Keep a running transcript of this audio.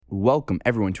Welcome,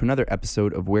 everyone, to another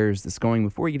episode of Where Is This Going?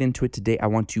 Before we get into it today, I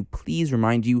want to please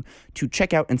remind you to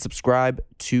check out and subscribe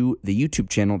to the YouTube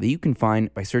channel that you can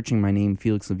find by searching my name,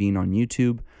 Felix Levine, on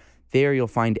YouTube. There, you'll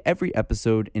find every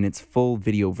episode in its full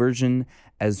video version,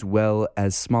 as well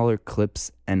as smaller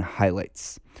clips and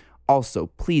highlights. Also,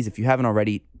 please, if you haven't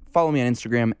already, follow me on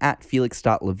Instagram at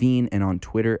felix.levine and on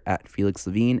Twitter at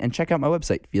felixlevine, and check out my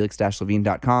website,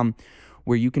 felix-levine.com,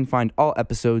 where you can find all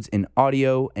episodes in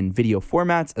audio and video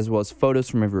formats, as well as photos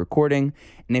from every recording.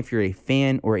 And if you're a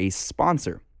fan or a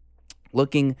sponsor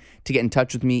looking to get in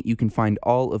touch with me, you can find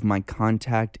all of my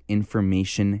contact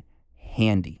information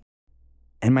handy.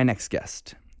 And my next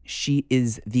guest, she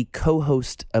is the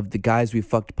co-host of the Guys We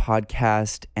Fucked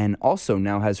podcast and also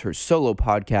now has her solo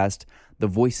podcast, The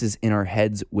Voices in Our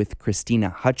Heads with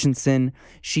Krystyna Hutchinson.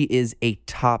 She is a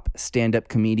top stand-up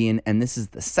comedian, and this is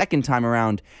the second time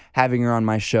around having her on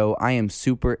my show. I am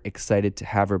super excited to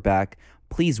have her back.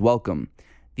 Please welcome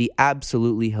the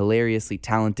absolutely hilariously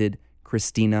talented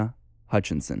Krystyna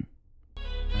Hutchinson.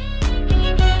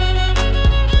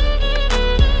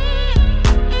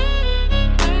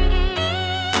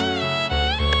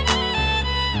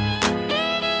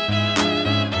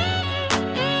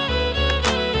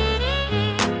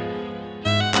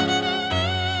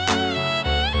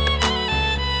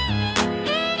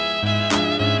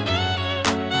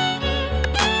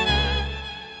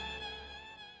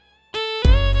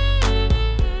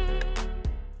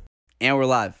 And we're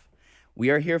live. We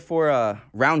are here for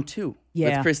round two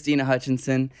with Krystyna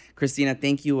Hutchinson. Krystyna,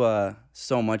 thank you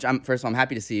so much. First of all, I'm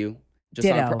happy to see you, just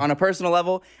on a personal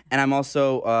level, and I'm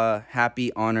also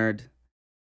happy, honored,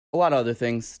 a lot of other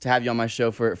things to have you on my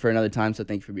show for another time. So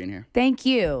thank you for being here. Thank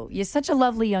you. You're such a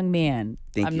lovely young man.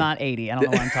 I'm not 80. I don't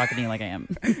know why I'm talking to you like I am.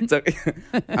 It's okay.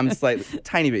 I'm slightly,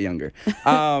 tiny bit younger.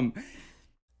 There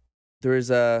was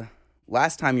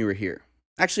last time you were here.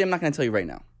 Actually, I'm not going to tell you right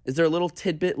now. Is there a little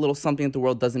tidbit, little something that the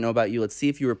world doesn't know about you? Let's see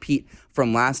if you repeat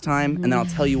from last time, and then I'll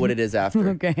tell you what it is after.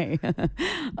 Okay.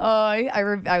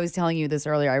 I was telling you this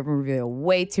earlier. I reveal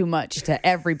way too much to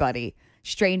everybody,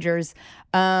 strangers.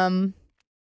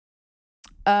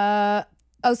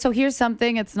 So here's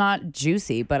something. It's not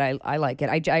juicy, but I like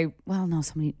it. Well, no,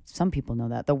 some people know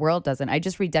that. The world doesn't. I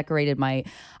just redecorated I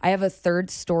have a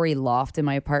 3rd-story loft in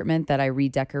my apartment that I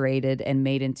redecorated and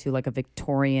made into like a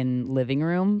Victorian living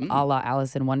room, a la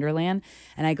Alice in Wonderland.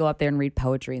 And I go up there and read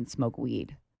poetry and smoke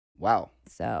weed. Wow.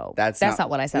 So that's not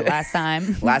what I said last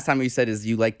time. Last time you said is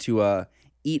you like to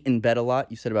eat in bed a lot.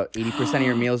 You said about 80% of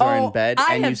your meals are in bed.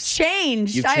 I have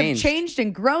changed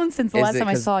and grown since the last time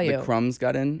I saw you. The crumbs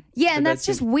got in? Yeah, and that's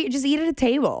just weird. Just eat at a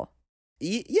table.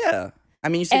 Yeah. I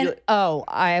mean, you said...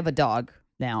 I have a dog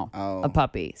now, a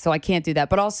puppy. So I can't do that.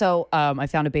 But also, I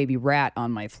found a baby rat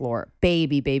on my floor.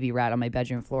 Baby rat on my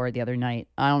bedroom floor the other night.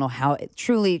 I don't know how. It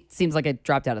truly seems like it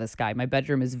dropped out of the sky. My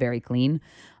bedroom is very clean.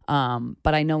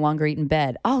 But I no longer eat in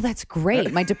bed. Oh, that's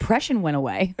great. My depression went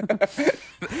away.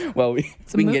 Well, we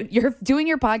can get... You're doing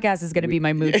your podcast is going to be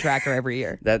my mood tracker every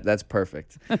year. That's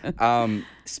perfect.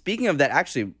 Speaking of that,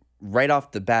 actually, right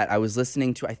off the bat, I was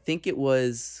listening to, I think it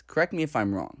was, correct me if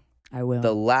I'm wrong. I will.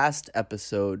 The last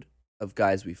episode of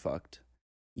Guys We Fucked.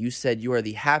 You said you are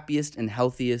the happiest and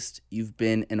healthiest you've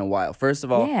been in a while. First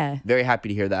of all, very happy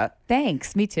to hear that.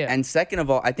 Thanks. Me too. And second of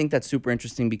all, I think that's super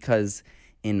interesting because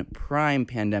in prime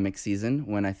pandemic season,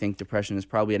 when I think depression is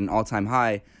probably at an all-time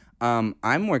high,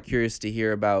 I'm more curious to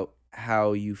hear about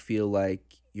how you feel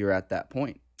like you're at that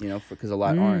point, because a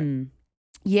lot aren't.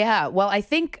 Yeah, well, I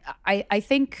think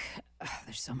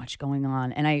there's so much going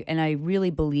on, and I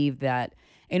really believe that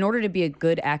in order to be a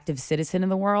good active citizen in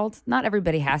the world, not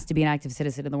everybody has to be an active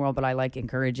citizen in the world, but I like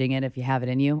encouraging it if you have it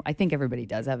in you. I think everybody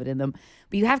does have it in them,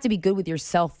 but you have to be good with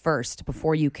yourself first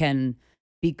before you can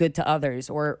be good to others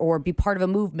or be part of a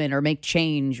movement or make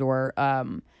change or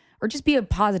just be a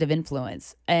positive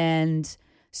influence. And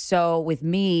so with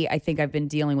me, I think I've been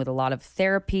dealing with a lot of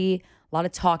therapy, a lot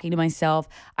of talking to myself.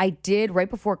 I did right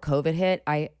before COVID hit.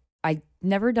 I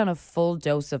never done a full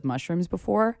dose of mushrooms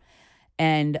before.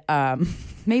 And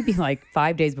maybe like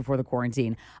 5 days before the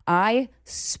quarantine, I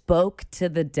spoke to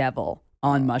the devil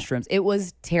on mushrooms. It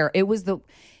was it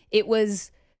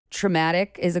was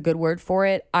traumatic is a good word for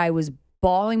it. I was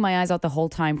bawling my eyes out the whole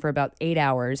time for about 8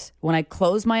 hours. When I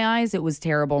closed my eyes, it was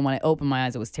terrible. And when I opened my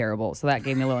eyes, it was terrible. So that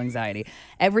gave me a little anxiety.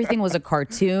 Everything was a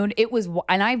cartoon.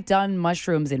 And I've done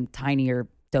mushrooms in tinier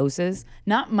doses,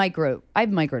 not micro. I have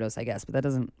microdose, I guess, but I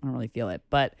don't really feel it.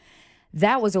 But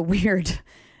that was a weird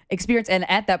experience. And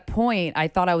at that point, I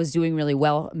thought I was doing really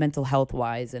well mental health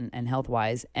wise and health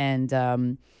wise. And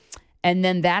And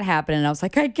then that happened, and I was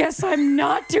like, I guess I'm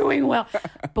not doing well.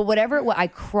 But whatever it was, I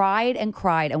cried and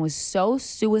cried and was so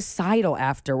suicidal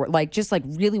afterward. Like, just like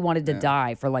really wanted to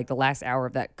die for like the last hour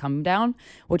of that come down,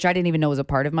 which I didn't even know was a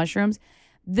part of mushrooms.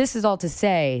 This is all to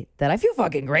say that I feel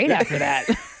fucking great after that.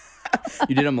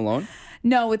 You did them alone?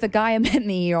 No, with a guy I met in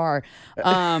the ER.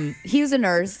 He was a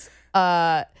nurse.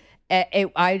 I met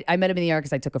him in the ER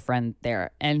because I took a friend there,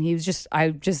 and he's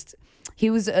a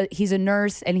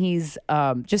nurse, and he's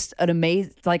just an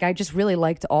amazing, like, I just really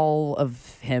liked all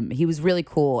of him. He was really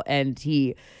cool. And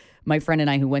my friend and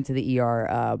I who went to the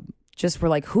ER, just were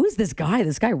like, who is this guy?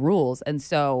 This guy rules. And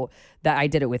so that I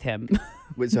did it with him.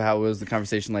 Wait, so how was the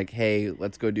conversation like, hey,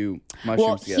 let's go do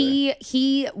mushrooms together?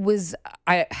 He was,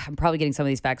 I'm probably getting some of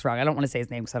these facts wrong. I don't want to say his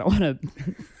name because I don't want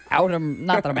to out him.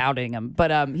 Not that I'm outing him,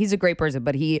 but he's a great person.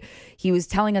 But he was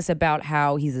telling us about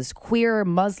how he's this queer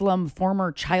Muslim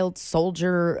former child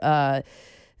soldier,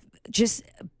 just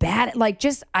bad, like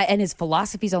and his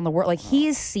philosophies on the world. Like, he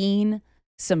has seen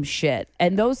some shit.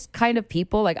 And those kind of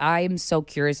people, like, I'm so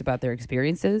curious about their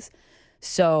experiences.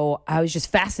 So I was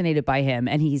just fascinated by him,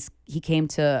 and he came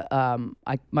to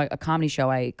a comedy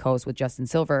show I co-host with Justin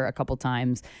Silver a couple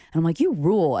times, and I'm like, you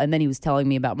rule. And then he was telling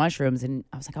me about mushrooms, and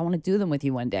I was like, I want to do them with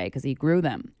you one day because he grew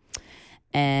them,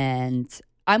 and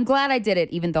I'm glad I did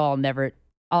it, even though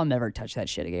I'll never touch that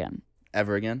shit again.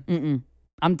 Ever again? Mm-mm.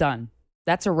 I'm done.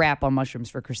 That's a wrap on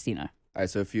mushrooms for Krystyna. All right,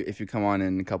 so if you come on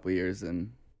in a couple of years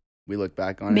and we look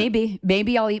back on it.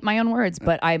 Maybe I'll eat my own words,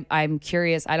 but I'm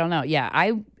curious. I don't know. Yeah,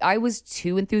 I was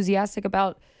too enthusiastic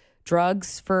about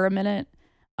drugs for a minute.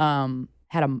 Had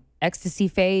an ecstasy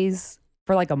phase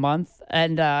for like a month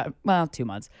and 2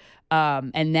 months.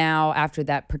 And now after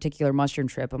that particular mushroom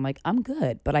trip, I'm like, I'm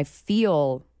good, but I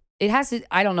feel it has to.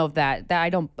 I don't know if that I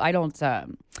don't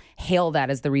hail that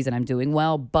as the reason I'm doing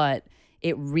well, but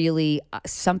it really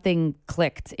something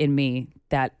clicked in me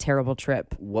that terrible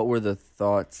trip. What were the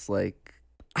thoughts like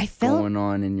going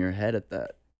on in your head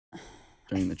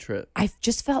during the trip? I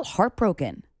just felt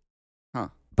heartbroken. Huh.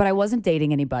 But I wasn't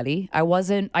dating anybody. I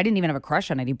didn't even have a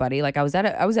crush on anybody. Like, I was at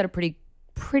a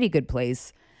pretty good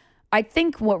place. I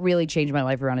think what really changed my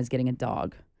life around is getting a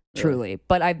dog. Yeah. Truly.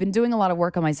 But I've been doing a lot of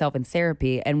work on myself in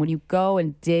therapy, and when you go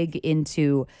and dig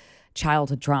into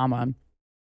childhood trauma,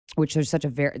 which there's such a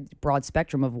very broad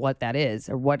spectrum of what that is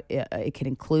or what it can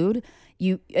include,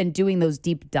 and doing those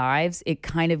deep dives, it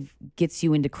kind of gets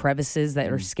you into crevices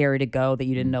that are scary to go that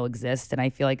you didn't know exist. And I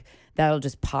feel like that'll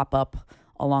just pop up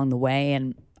along the way.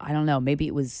 And I don't know, maybe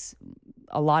it was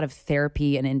a lot of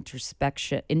therapy and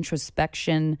introspection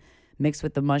mixed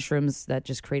with the mushrooms that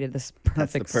just created this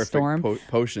perfect storm.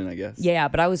 Potion, I guess. Yeah,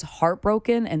 but I was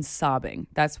heartbroken and sobbing.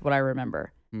 That's what I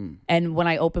remember. And when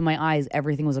I opened my eyes,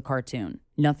 everything was a cartoon.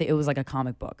 Nothing. It was like a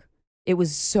comic book. It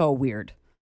was so weird.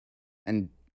 And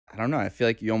I don't know. I feel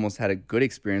like you almost had a good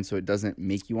experience, so it doesn't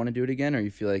make you want to do it again, or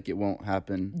you feel like it won't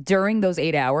happen. During those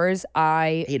 8 hours,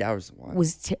 8 hours is a while.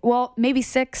 Was maybe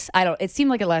 6. I don't. It seemed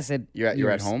like it lasted. You're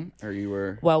at home, or you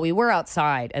were? Well, we were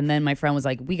outside, and then my friend was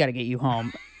like, "We got to get you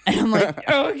home." And I'm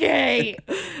like, "Okay."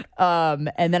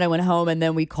 And then I went home, and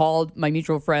then we called my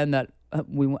mutual friend that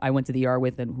I went to the ER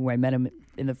with, and who I met him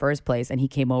in the first place, and he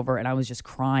came over, and I was just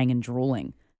crying and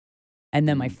drooling. And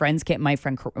then my friend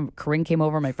Corinne came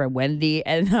over, my friend Wendy,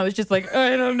 and I was just like,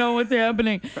 I don't know what's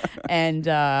happening. And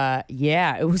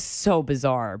yeah, it was so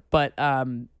bizarre. But I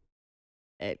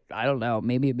don't know,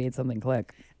 maybe it made something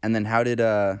click. And then how did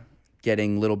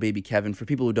getting little baby Kevin, for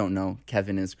people who don't know,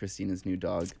 Kevin is Krystyna's new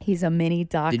dog. He's a mini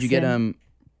dachshund. Did you get him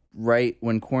right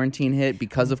when quarantine hit,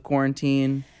 because of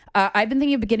quarantine? I've been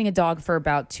thinking of getting a dog for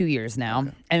about 2 years now,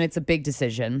 and it's a big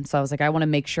decision. So I was like, I want to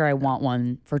make sure I want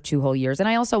one for 2 whole years. And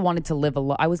I also wanted to live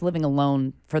alone. I was living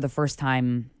alone for the first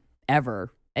time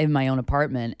ever in my own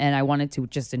apartment, and I wanted to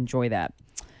just enjoy that.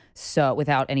 So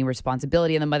without any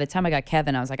responsibility. And then by the time I got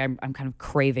Kevin, I was like, I'm kind of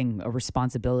craving a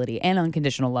responsibility and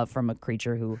unconditional love from a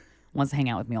creature who wants to hang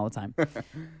out with me all the time.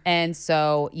 And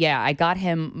so, yeah, I got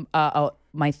him.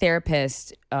 My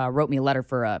therapist wrote me a letter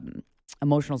for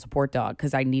emotional support dog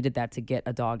because I needed that to get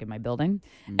a dog in my building.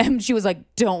 And she was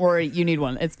like, don't worry, you need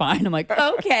one. It's fine. I'm like,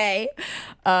 okay.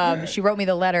 She wrote me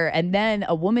the letter. And then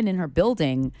a woman in her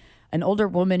building, an older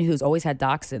woman who's always had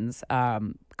dachshunds,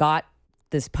 got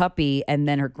this puppy, and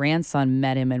then her grandson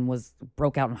met him and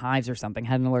broke out in hives or something,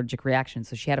 had an allergic reaction.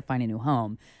 So she had to find a new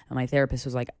home. And my therapist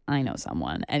was like, I know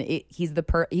someone. And he's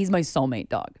my soulmate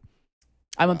dog.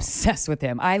 I'm obsessed with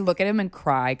him. I look at him and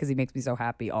cry because he makes me so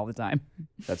happy all the time.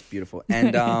 That's beautiful.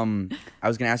 And I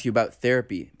was going to ask you about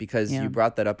therapy because you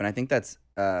brought that up. And I think that's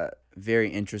very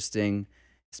interesting,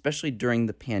 especially during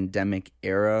the pandemic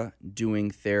era,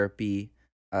 doing therapy.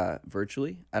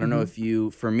 virtually. I don't know if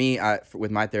you, for me,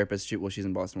 with my therapist, she's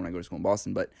in Boston when I go to school in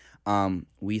Boston, but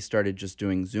we started just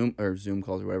doing Zoom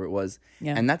calls or whatever it was.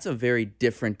 Yeah. And that's a very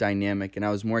different dynamic. And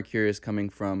I was more curious coming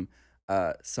from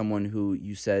someone who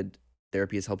you said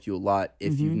therapy has helped you a lot,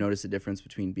 if you've noticed a difference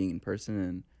between being in person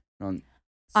and on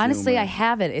Honestly, Zoom I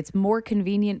haven't. It's more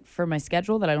convenient for my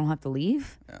schedule that I don't have to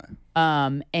leave.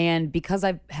 Yeah. And because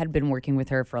I had been working with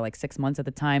her for like 6 months at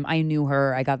the time, I knew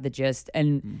her. I got the gist,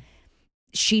 and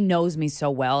she knows me so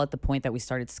well at the point that we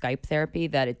started Skype therapy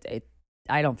that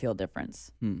I don't feel a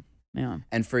difference. Yeah.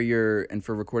 And for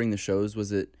recording the shows,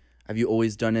 have you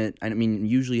always done it? I mean,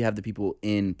 usually you have the people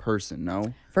in person,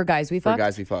 no? For Guys We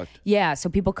Fucked? Yeah, so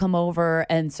people come over,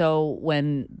 and so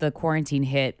when the quarantine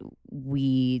hit,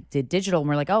 we did digital, and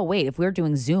we're like, oh, wait, if we're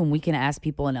doing Zoom, we can ask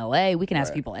people in LA, we can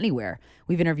ask people anywhere.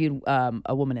 We've interviewed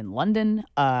a woman in London,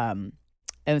 and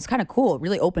it's kind of cool. It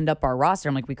really opened up our roster.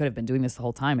 I'm like, we could have been doing this the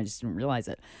whole time. I just didn't realize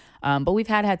it. But we've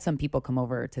had some people come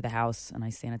over to the house, and I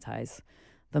sanitize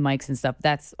the mics and stuff.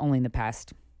 That's only in the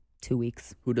past 2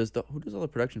 weeks. Who does all the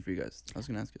production for you guys? I was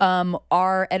going to ask you.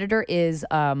 Our editor is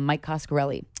Mike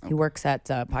Coscarelli. He works at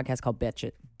a podcast called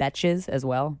Betches as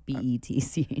well.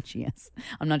 Betches.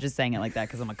 I'm not just saying it like that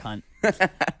because I'm a cunt.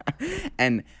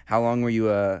 And how long were you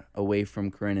away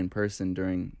from Corinne in person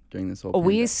during this whole?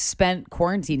 We spent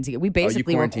quarantine together. We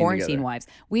basically were quarantine wives.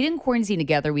 We didn't quarantine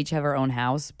together. We each have our own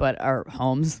house, but our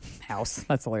house.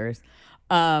 That's hilarious.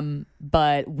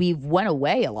 But we went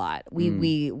away a lot.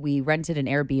 We rented an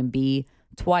Airbnb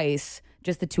twice,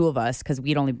 just the two of us, because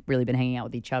we'd only really been hanging out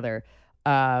with each other.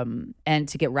 And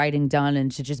to get writing done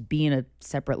and to just be in a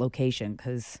separate location,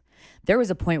 because there was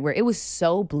a point where it was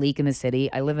so bleak in the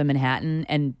city. I live in Manhattan,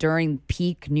 and during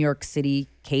peak New York City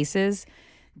cases,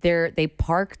 they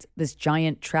parked this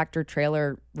giant tractor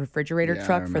trailer refrigerator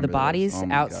truck for the bodies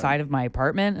outside of my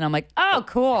apartment, and I'm like, oh,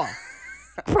 cool.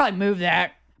 Probably move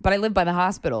that. But I live by the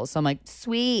hospital, so I'm like,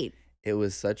 sweet. It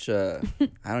was such a,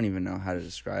 I don't even know how to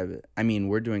describe it. I mean,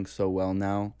 we're doing so well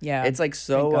now. Yeah. It's like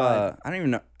so, I don't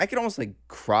even know. I could almost like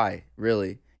cry,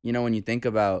 really. You know, when you think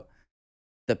about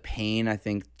the pain, I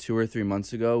think 2 or 3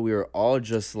 months ago, we were all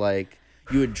just like,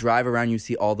 you would drive around, you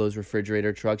see all those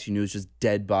refrigerator trucks, you knew it was just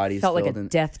dead bodies. Felt like a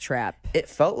death trap. It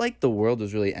felt like the world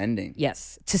was really ending.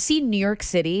 Yes. To see New York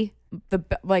City,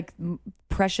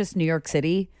 precious New York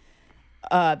City,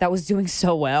 that was doing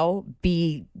so well,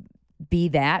 be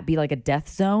like a death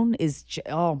zone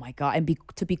oh my God. And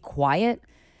to be quiet.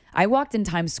 I walked in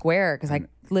Times Square because I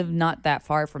live not that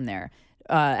far from there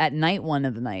at night one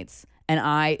of the nights,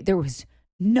 and there was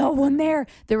no one there.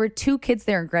 There were 2 kids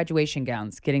there in graduation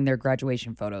gowns getting their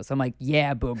graduation photos. I'm like,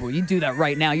 yeah, boo-boo, you do that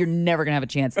right now. You're never going to have a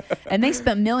chance. And they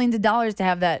spent millions of dollars to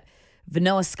have that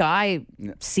Vanilla Sky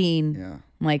scene. Yeah.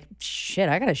 I'm like, shit,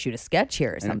 I got to shoot a sketch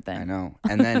here or something. I know.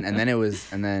 And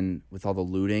then with all the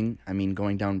looting, I mean,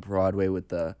 going down Broadway with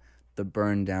the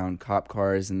burned down cop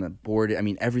cars and the board, I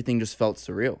mean, everything just felt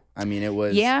surreal. I mean, it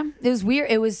was. Yeah, it was weird.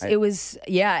 It was,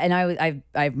 yeah. And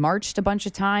I've marched a bunch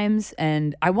of times,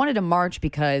 and I wanted to march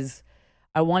because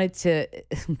I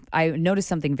noticed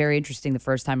something very interesting the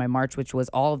first time I marched, which was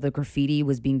all of the graffiti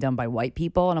was being done by white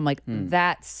people. And I'm like,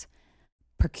 that's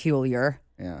peculiar.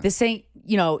 Yeah. This ain't,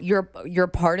 you're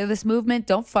part of this movement.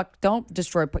 Don't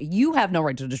destroy. You have no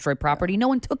right to destroy property. No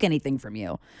one took anything from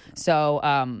you. So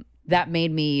that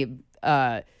made me,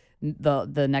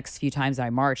 the next few times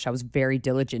I marched, I was very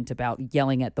diligent about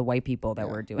yelling at the white people that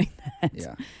were doing that.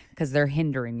 Yeah. Because they're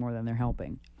hindering more than they're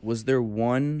helping. Was there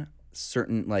one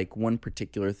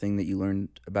particular thing that you learned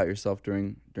about yourself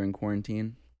during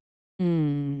quarantine?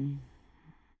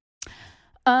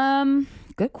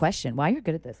 Good question. Wow, you're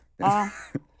good at this.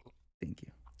 Thank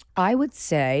you. I would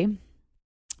say,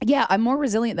 yeah, I'm more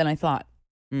resilient than I thought.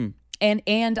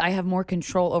 And I have more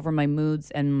control over my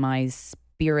moods and my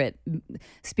spirit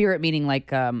meaning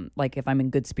like if I'm in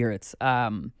good spirits,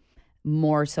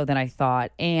 more so than I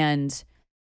thought. And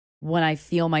when I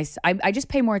feel I just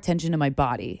pay more attention to my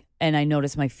body, and I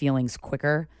notice my feelings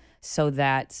quicker, so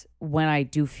that when I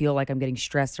do feel like I'm getting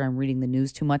stressed, or I'm reading the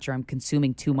news too much, or I'm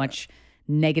consuming too much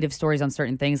negative stories on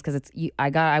certain things, because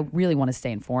I really want to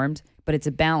stay informed, but it's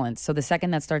a balance. So the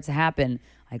second that starts to happen,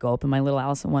 I go up in my little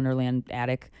Alice in Wonderland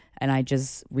attic and I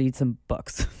just read some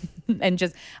books and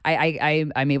just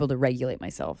I'm able to regulate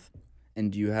myself.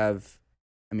 And do you have,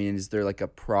 I mean, is there like a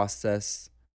process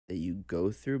that you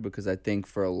go through? Because I think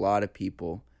for a lot of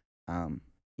people,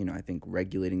 I think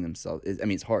regulating themselves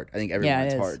it's hard. I think everyone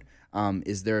it's hard.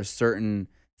 Is there a certain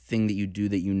thing that you do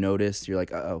that you notice? You're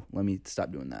like, oh, let me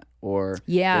stop doing that. Or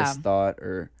Yeah. this thought,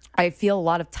 or I feel a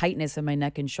lot of tightness in my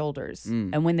neck and shoulders.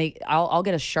 And when I'll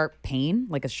get a sharp pain,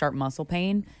 like a sharp muscle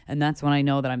pain. And that's when I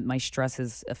know that my stress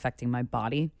is affecting my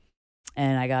body.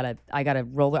 And I gotta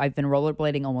I've been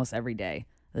rollerblading almost every day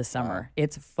this summer. Wow.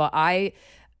 It's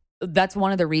that's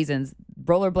one of the reasons.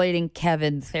 Rollerblading,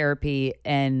 Kevin, therapy,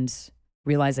 and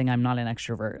realizing I'm not an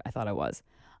extrovert. I thought I was.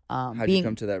 How'd you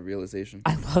come to that realization?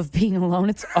 I love being alone.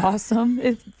 It's awesome.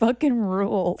 It fucking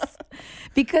rules.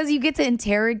 Because you get to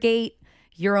interrogate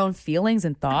your own feelings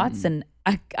and thoughts. And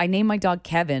I named my dog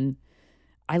Kevin.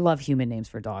 I love human names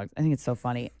for dogs. I think it's so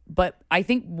funny. But I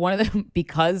think one of them,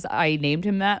 because I named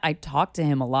him that, I talked to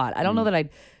him a lot. I don't know that I'd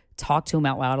talk to him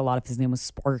out loud a lot if his name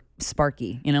was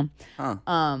Sparky, you know? Huh.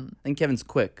 I think Kevin's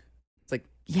quick. It's like,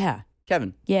 Yeah.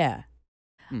 Kevin. Yeah.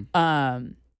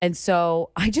 And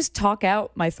so I just talk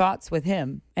out my thoughts with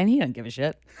him, and he doesn't give a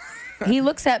shit. He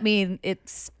looks at me, and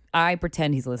I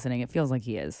pretend he's listening. It feels like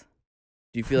he is.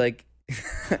 Do you feel like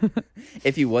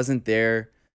if he wasn't there,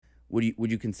 would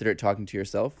you consider it talking to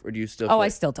yourself, or do you still? I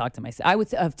still talk to myself. I would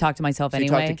have talked to myself so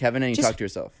anyway. You talk to Kevin and you talk to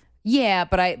yourself. Yeah,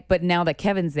 but now that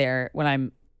Kevin's there, when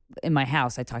I'm in my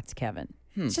house, I talk to Kevin.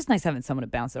 It's just nice having someone to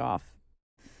bounce it off.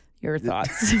 Your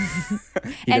thoughts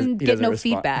and get no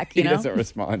feedback. You know, he doesn't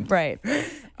respond. Right.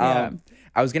 Yeah.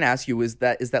 I was gonna ask you, is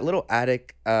that little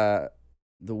attic the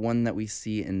one that we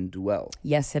see in Dwell?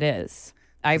 Yes, it is.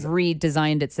 I've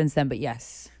redesigned it since then, but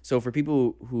yes. So for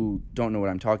people who don't know what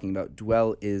I'm talking about,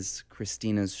 Dwell is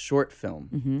Krystyna's short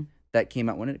film that came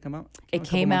out. When did it come out? It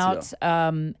came out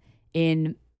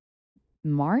in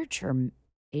March or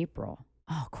April.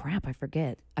 Oh, crap. I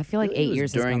forget. I feel like 8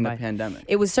 years has during gone the by. pandemic.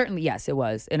 It was certainly, yes, it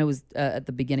was. And it was at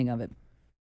the beginning of it.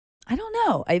 I don't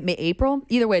know. April?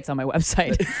 Either way, it's on my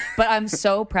website. But I'm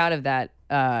so proud of that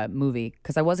movie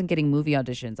because I wasn't getting movie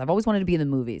auditions. I've always wanted to be in the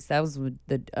movies. That was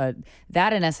that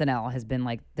and SNL has been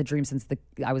like the dream since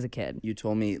I was a kid. You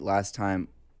told me last time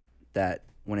that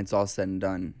when it's all said and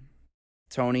done,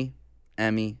 Tony,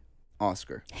 Emmy,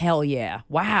 Oscar. Hell yeah.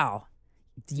 Wow.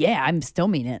 Yeah, I'm still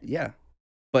mean it. Yeah.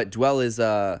 But Dwell is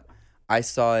I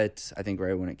saw it I think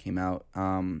right when it came out.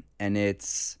 And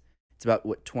it's about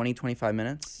what 25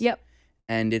 minutes? Yep.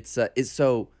 And it's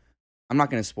so I'm not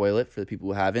going to spoil it for the people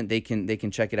who haven't. They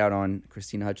can check it out on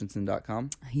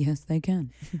KrystynaHutchinson.com. Yes, they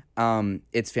can.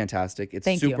 It's fantastic. It's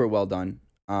Thank super you. well done.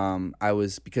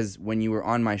 Because when you were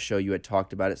on my show, you had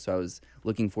talked about it, so I was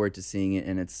looking forward to seeing it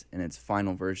in its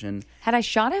final version. Had I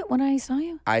shot it when I saw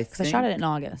you? Because I shot it in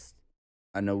August.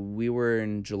 I know we were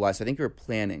in July, so I think you were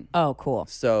planning. Oh, cool.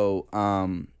 So,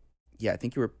 yeah, I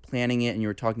think you were planning it, and you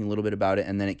were talking a little bit about it,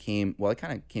 and then it came. Well, it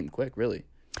kind of came quick, really.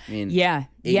 I mean,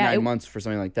 9 months for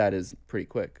something like that is pretty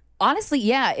quick. Honestly,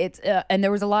 yeah. It's and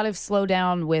there was a lot of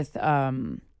slowdown with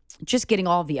just getting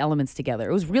all of the elements together.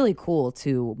 It was really cool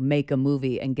to make a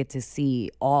movie and get to see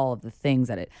all of the things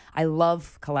that I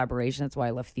love collaboration. That's why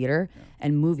I love theater. Yeah.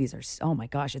 And movies are, oh my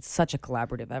gosh, it's such a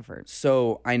collaborative effort.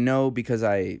 So I know because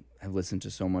I have listened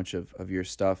to so much of your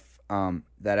stuff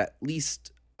that at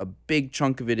least a big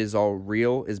chunk of it is all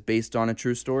real, is based on a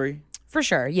true story. For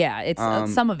sure, yeah. It's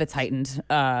some of it's heightened,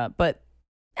 but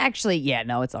actually, yeah,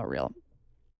 no, it's all real.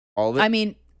 All of it? I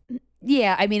mean,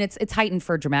 yeah, it's heightened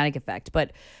for dramatic effect,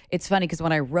 but it's funny because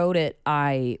when I wrote it,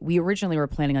 we originally were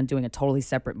planning on doing a totally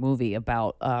separate movie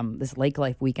about this lake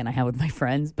life weekend I had with my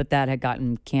friends, but that had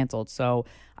gotten canceled, so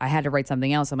I had to write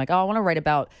something else. I'm like, I want to write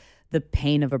about the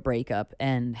pain of a breakup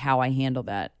and how I handle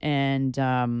that,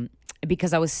 and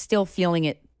because I was still feeling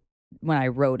it when I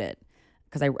wrote it,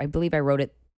 because I believe I wrote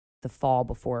it the fall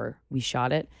before we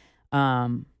shot it,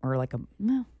 or like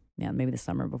maybe the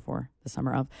summer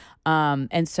of.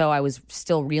 And so I was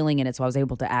still reeling in it, so I was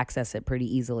able to access it pretty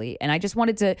easily. And I just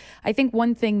wanted to, I think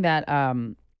one thing that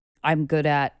I'm good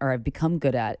at, or I've become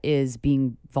good at, is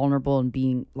being vulnerable and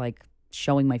being like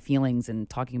showing my feelings and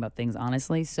talking about things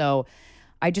honestly. So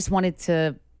I just wanted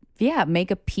to, make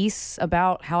a piece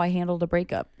about how I handled a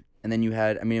breakup. And then you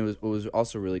had, what was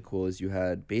also really cool is you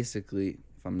had basically,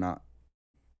 if I'm not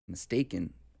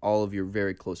mistaken, all of your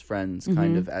very close friends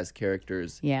kind of as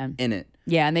characters in it.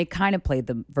 Yeah, and they kind of played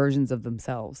the versions of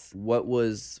themselves. What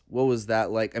was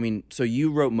that like? So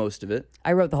you wrote most of it.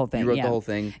 I wrote the whole thing. You wrote the whole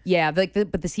thing. Yeah, but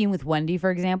the scene with Wendy,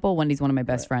 for example, Wendy's one of my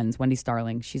best friends, Wendy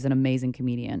Starling. She's an amazing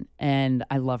comedian, and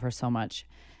I love her so much.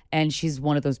 And she's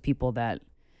one of those people that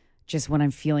just when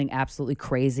I'm feeling absolutely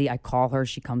crazy, I call her,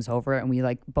 she comes over, and we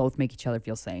like both make each other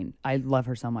feel sane. I love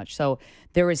her so much. So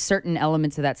there was certain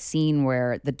elements of that scene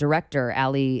where the director,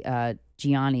 Ali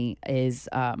Gianni, is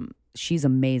she's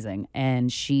amazing,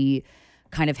 and she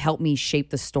kind of helped me shape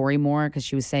the story more, because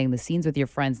she was saying the scenes with your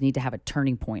friends need to have a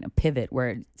turning point, a pivot where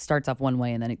it starts off one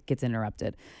way and then it gets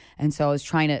interrupted. And so I was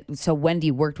so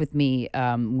Wendy worked with me.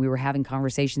 We were having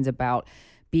conversations about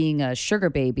being a sugar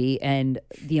baby and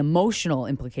the emotional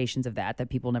implications of that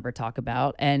people never talk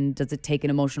about. And does it take an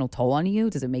emotional toll on you?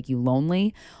 Does it make you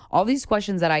lonely? All these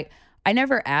questions that I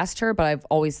never asked her, but I've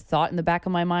always thought in the back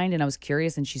of my mind, and I was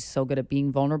curious, and she's so good at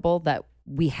being vulnerable that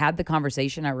we had the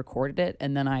conversation, I recorded it,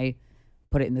 and then I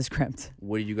put it in the script.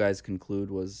 What did you guys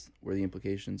conclude were the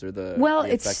implications or the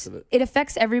effects of it? It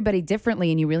affects everybody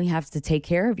differently, and you really have to take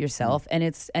care of yourself. And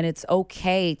it's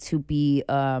okay to be.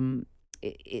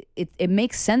 It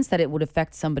makes sense that it would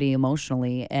affect somebody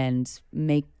emotionally, and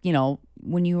make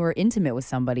when you are intimate with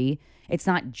somebody, it's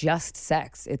not just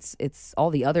sex. It's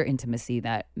all the other intimacy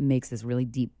that makes this really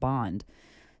deep bond.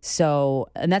 So,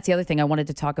 and that's the other thing I wanted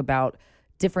to talk about: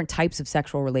 different types of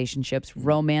sexual relationships,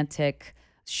 romantic,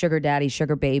 sugar daddy,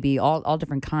 sugar baby, all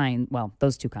different kinds. Well,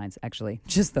 those two kinds, actually,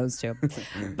 just those two.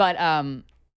 But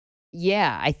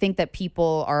yeah, I think that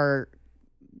people are,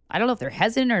 I don't know if they're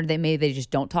hesitant or they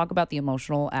just don't talk about the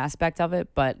emotional aspect of it,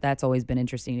 but that's always been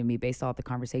interesting to me based off the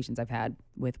conversations I've had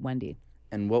with Wendy.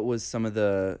 And what was some of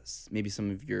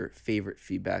your favorite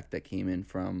feedback that came in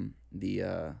from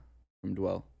from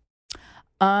Dwell?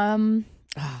 Everyone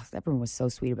was so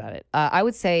sweet about it. I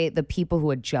would say the people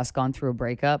who had just gone through a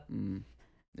breakup.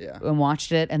 Yeah. And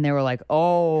watched it, and they were like,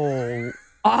 "Oh,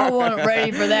 I wasn't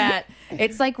ready for that."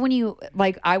 It's like when you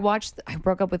I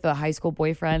broke up with a high school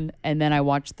boyfriend, and then I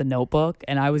watched The Notebook,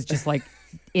 and I was just like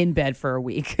in bed for a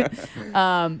week.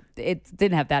 It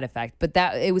didn't have that effect, but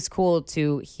it was cool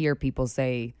to hear people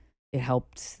say it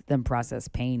helped them process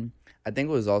pain. I think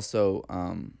it was also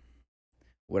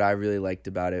what I really liked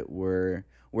about it were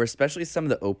especially some of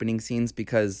the opening scenes,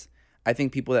 because I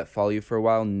think people that follow you for a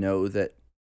while know that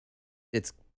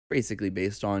it's basically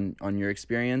based on your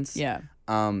experience. Yeah.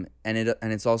 And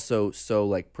it's also so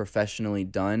like professionally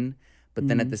done, but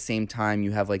then at the same time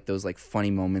you have like those like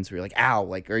funny moments where you're like, ow,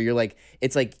 or you're like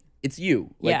it's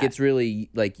you. Like it's really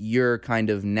like your kind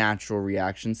of natural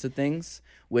reactions to things,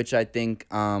 which I think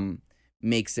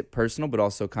makes it personal but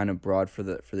also kind of broad for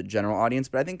the general audience.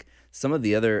 But I think some of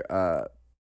the other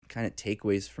kind of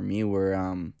takeaways for me were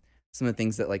some of the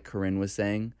things that like Corinne was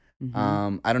saying.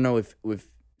 I don't know if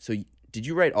so did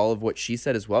you write all of what she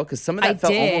said as well? Because some of that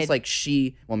felt almost like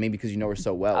maybe because you know her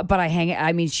so well. But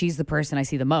she's the person I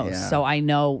see the most. Yeah. So I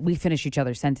know we finish each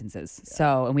other's sentences. Yeah.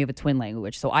 So, and we have a twin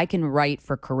language. So I can write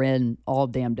for Corinne all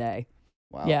damn day.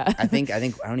 Wow. Yeah. I think I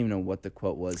don't even know what the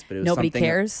quote was, but it was nobody something.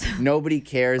 Cares. Nobody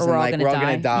cares. And like, we're all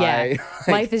going to die.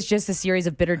 Yeah. Life is just a series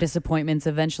of bitter disappointments.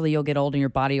 Eventually you'll get old and your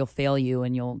body will fail you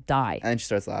and you'll die. And then she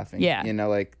starts laughing. Yeah.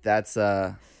 Like that's,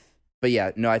 but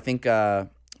yeah, no, I think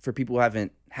for people who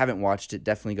haven't watched it,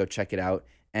 definitely go check it out.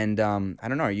 And I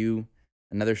don't know, are you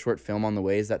another short film on the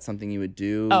way? Is that something you would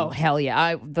do? Oh hell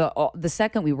yeah! The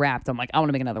second we wrapped, I'm like, I want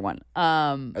to make another one.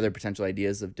 Are there potential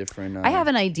ideas of different? I have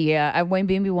an idea. I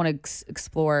maybe want to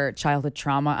explore childhood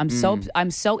trauma.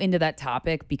 I'm so into that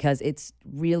topic because it's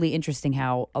really interesting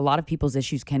how a lot of people's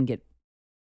issues can get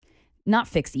not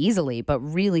fixed easily, but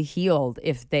really healed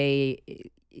if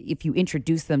you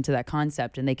introduce them to that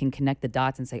concept and they can connect the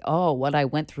dots and say, oh, what I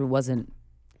went through wasn't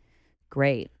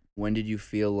great. When did you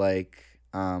feel like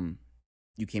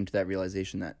you came to that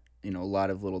realization that, a lot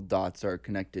of little dots are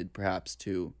connected perhaps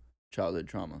to childhood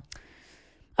trauma?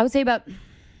 I would say about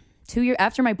 2 years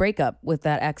after my breakup with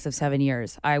that ex of 7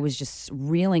 years, I was just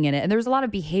reeling in it. And there was a lot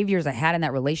of behaviors I had in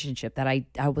that relationship that I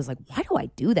was like, why do I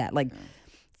do that? Like,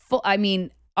 I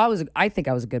think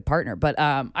I was a good partner, but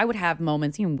I would have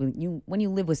moments, when you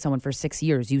live with someone for 6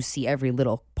 years, you see every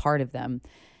little part of them.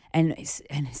 And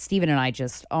Steven and I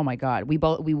just, oh my God, we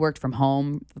worked from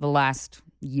home for the last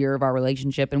year of our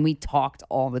relationship, and we talked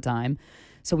all the time.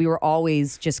 So we were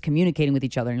always just communicating with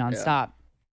each other nonstop.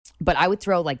 Yeah. But I would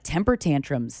throw like temper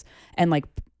tantrums and like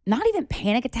not even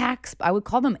panic attacks. I would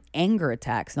call them anger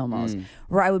attacks almost,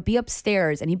 where I would be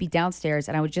upstairs and he'd be downstairs,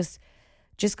 and I would just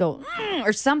go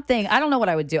or something. I don't know what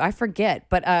I would do. I forget.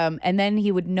 But and then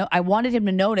he would know. I wanted him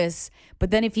to notice.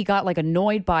 But then if he got like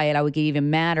annoyed by it, I would get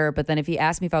even madder. But then if he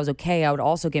asked me if I was okay, I would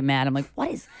also get mad. I'm like,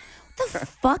 what the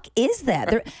fuck is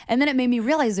that? And then it made me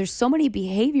realize there's so many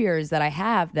behaviors that I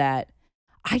have that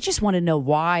I just want to know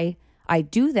why I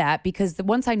do that, because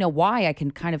once I know why, I can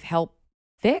kind of help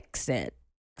fix it.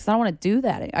 Because I don't want to do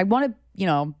that. I want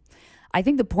to, I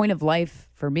think the point of life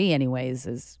for me anyways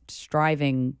is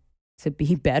striving to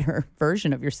be a better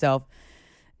version of yourself.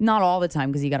 Not all the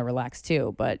time, because you got to relax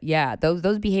too. But yeah,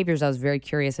 those behaviors I was very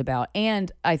curious about.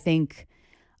 And I think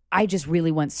I just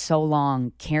really went so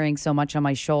long carrying so much on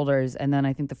my shoulders. And then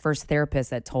I think the first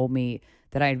therapist that told me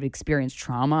that I had experienced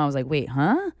trauma, I was like, wait,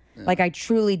 huh? Yeah. Like I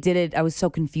truly did it. I was so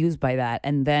confused by that.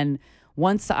 And then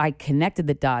once I connected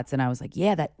the dots and I was like,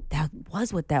 yeah, that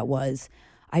was what that was.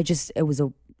 It was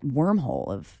a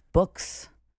wormhole of books.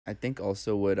 I think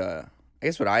also what I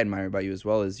admire about you as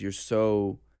well is you're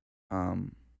so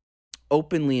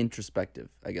openly introspective,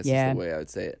 I guess is the way I would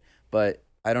say it. But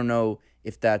I don't know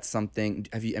if that's something.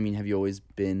 Have you always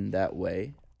been that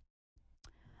way?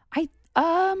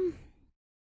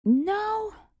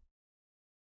 No.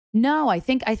 I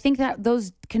think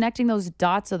that connecting those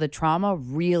dots of the trauma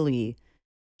really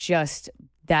just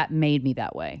that made me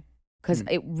that way, because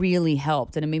it really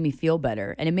helped and it made me feel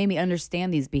better and it made me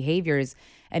understand these behaviors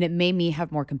and it made me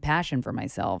have more compassion for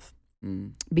myself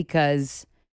because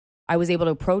I was able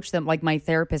to approach them. Like my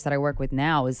therapist that I work with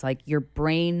now is like, your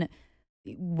brain,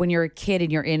 when you're a kid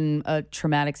and you're in a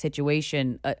traumatic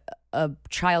situation, a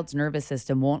child's nervous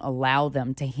system won't allow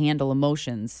them to handle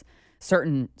emotions,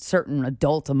 certain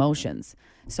adult emotions.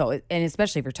 So, and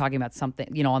especially if you're talking about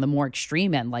something, on the more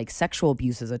extreme end, like sexual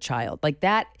abuse as a child, like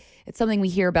that, it's something we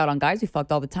hear about on Guys We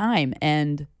Fucked all the time,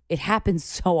 and it happens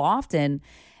so often.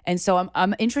 And so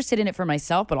I'm interested in it for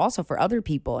myself, but also for other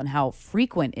people and how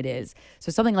frequent it is.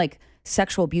 So something like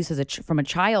sexual abuse from a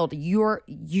child, your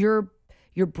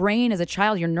brain as a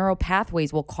child, your neural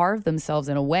pathways will carve themselves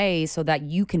in a way so that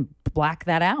you can black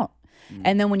that out.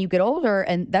 And then when you get older,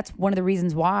 and that's one of the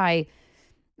reasons why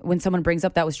when someone brings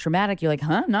up that was traumatic, you're like,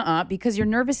 huh, nuh-uh, because your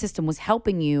nervous system was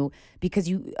helping you, because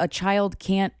a child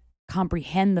can't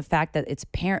comprehend the fact that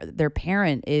their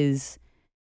parent is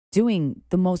doing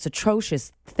the most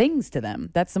atrocious things to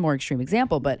them. That's the more extreme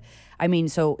example. But I mean,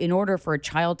 so in order for a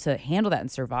child to handle that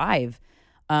and survive,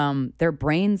 their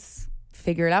brains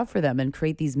figure it out for them and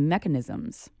create these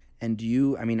mechanisms. And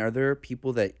are there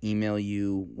people that email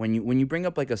you when you bring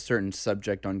up like a certain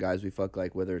subject on Guys We Fuck,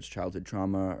 like whether it's childhood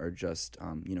trauma or just,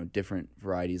 different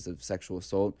varieties of sexual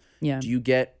assault? Yeah. Do you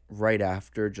get right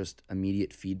after just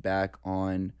immediate feedback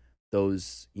on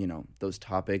those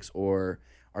topics, or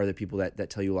are there people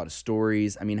that tell you a lot of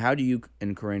stories? I mean, how do you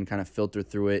and Corinne kind of filter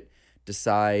through it,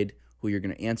 decide who you're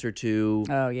going to answer to?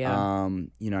 Oh, yeah. I'm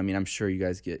sure you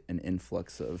guys get an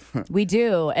influx of... We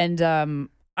do. And Corinne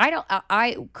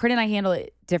and I handle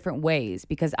it different ways,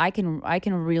 because I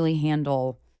can really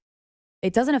handle,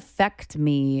 it doesn't affect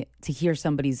me to hear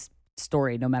somebody's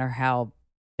story, no matter how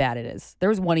bad it is. There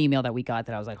was one email that we got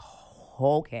that I was like,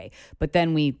 okay. But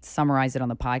then we summarized it on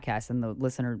the podcast and the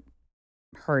listener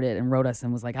heard it and wrote us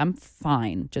and was like, I'm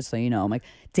fine, just so you know. I'm like,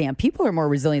 damn, people are more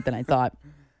resilient than I thought,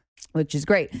 which is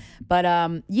great. But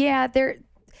the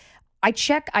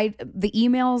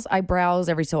emails I browse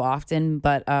every so often,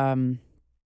 but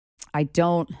I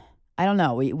don't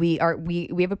know. We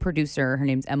have a producer, her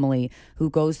name's Emily, who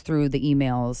goes through the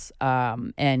emails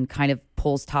and kind of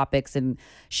pulls topics, and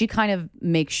she kind of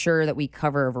makes sure that we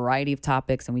cover a variety of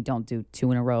topics and we don't do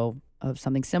two in a row of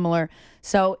something similar.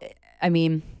 So, I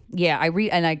mean, yeah, I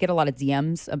read and I get a lot of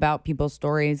DMs about people's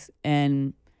stories,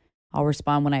 and I'll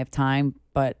respond when I have time,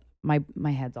 but my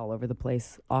head's all over the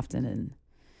place often, and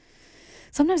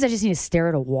sometimes I just need to stare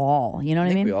at a wall. You know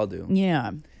what I mean? We all do.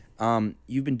 Yeah.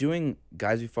 You've been doing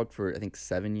Guys We Fucked for, I think,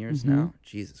 7 years now.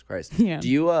 Jesus Christ. Yeah. Do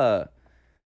you,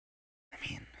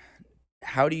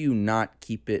 how do you not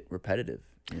keep it repetitive,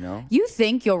 You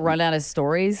think you'll run out of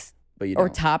stories but you or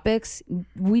don't. topics.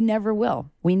 We never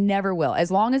will. We never will. As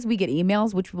long as we get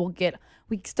emails, which we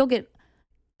still get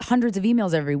hundreds of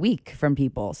emails every week from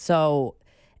people. So,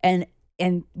 and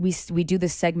we do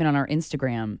this segment on our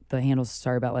Instagram. The handle's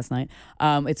Sorry About Last Night.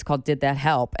 It's called Did That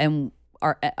Help? And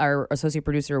our associate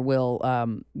producer will,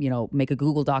 make a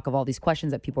Google Doc of all these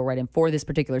questions that people write in for this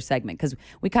particular segment, because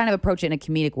we kind of approach it in a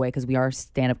comedic way, because we are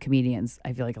stand-up comedians.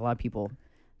 I feel like a lot of people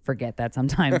forget that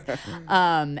sometimes.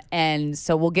 And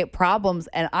so we'll get problems,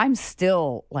 and I'm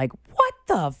still like, what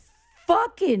the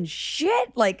fucking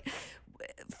shit? Like,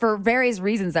 for various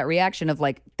reasons, that reaction of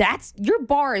like, your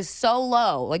bar is so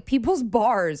low. Like, people's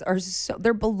bars are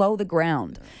they're below the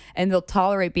ground, and they'll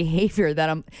tolerate behavior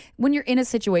that when you're in a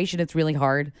situation, it's really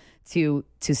hard to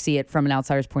see it from an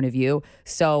outsider's point of view.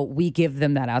 So we give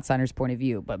them that outsider's point of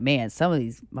view. But man, some of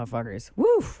these motherfuckers,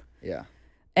 woo. Yeah.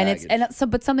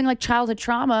 But something like childhood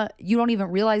trauma, you don't even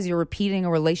realize you're repeating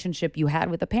a relationship you had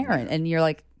with a parent, and you're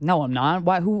like, no, I'm not.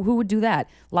 Why? Who would do that?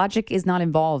 Logic is not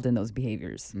involved in those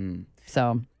behaviors.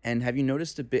 So. And have you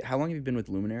noticed a bit? How long have you been with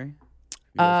Luminary?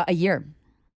 A year.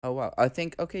 Oh wow! I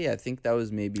think that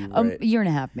was maybe right. A year and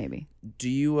a half, maybe. Do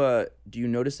you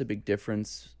notice a big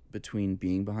difference between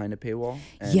being behind a paywall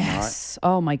and Yes.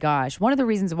 Oh my gosh. One of the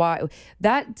reasons why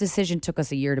that decision took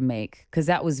us a year to make, because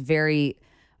that was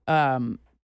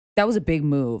that was a big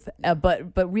move.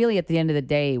 But really at the end of the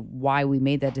day, why we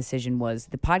made that decision was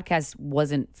the podcast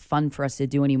wasn't fun for us to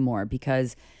do anymore,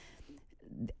 because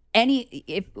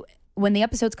when the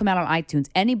episodes come out on iTunes,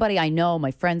 anybody I know,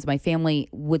 my friends, my family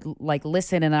would like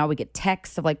listen, and I would get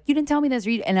texts of like, you didn't tell me this,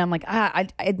 and I'm like, I'm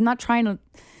not trying to,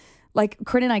 like,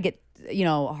 Corinne and I get,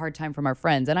 a hard time from our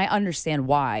friends, and I understand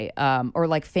why, or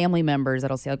like family members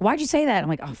that'll say like, why'd you say that? I'm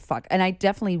like, oh fuck. And I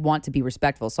definitely want to be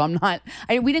respectful, so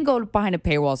we didn't go behind a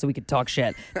paywall so we could talk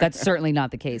shit. That's certainly not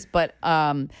the case, but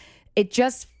it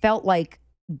just felt like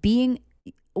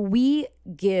we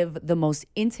give the most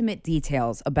intimate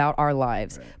details about our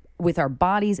lives, right, with our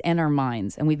bodies and our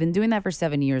minds, and we've been doing that for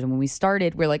 7 years. And when we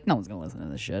started, we're like, no one's gonna listen to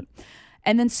this shit.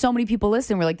 And then so many people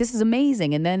listen. We're like, this is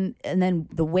amazing. And then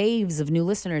the waves of new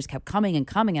listeners kept coming and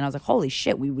coming. And I was like, holy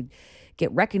shit, we would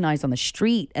get recognized on the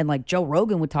street. And like Joe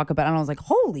Rogan would talk about it. And I was like,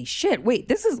 holy shit,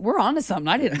 wait, we're onto something.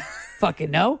 I didn't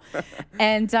fucking know.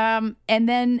 And then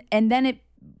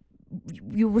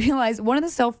you realize one of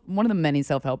the many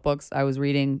self-help books I was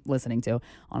listening to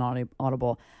on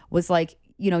Audible was like,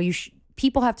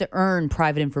 people have to earn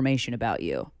private information about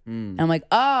you. And I'm like,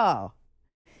 oh,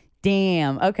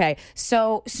 damn. Okay.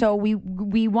 So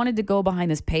we wanted to go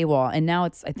behind this paywall, and now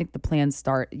I think the plans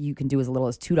you can do as little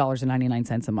as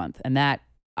 $2.99 a month. And that,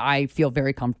 I feel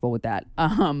very comfortable with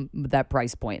that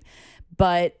price point.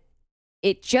 But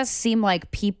it just seemed like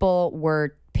people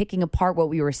were picking apart what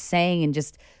we were saying and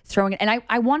just throwing it. And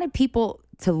I wanted people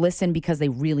to listen because they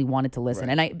really wanted to listen.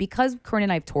 Right. And because Corinne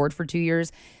and I have toured for 2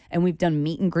 years, and we've done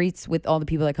meet and greets with all the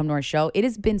people that come to our show, it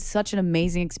has been such an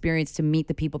amazing experience to meet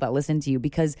the people that listen to you,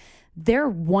 because they're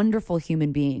wonderful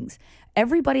human beings.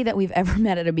 Everybody that we've ever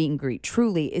met at a meet and greet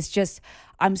truly is just,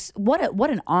 what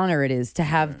an honor it is to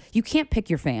have. Right. You can't pick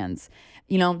your fans.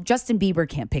 Justin Bieber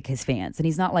can't pick his fans, and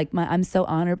he's not like, I'm so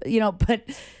honored,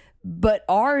 but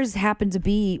ours happen to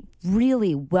be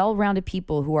really well-rounded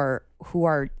people who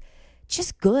are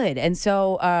just good. And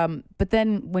so, but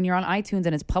then when you're on iTunes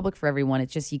and it's public for everyone,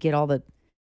 it's just, you get all the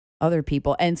other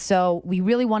people. And so we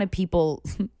really wanted people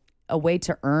a way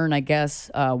to earn, I guess,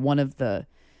 one of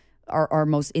our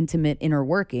most intimate inner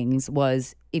workings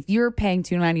was, if you're paying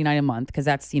 $2.99 a month, because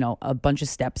that's, a bunch of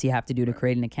steps you have to do to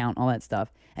create an account, all that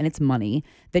stuff, and it's money,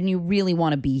 then you really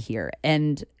want to be here.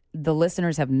 And the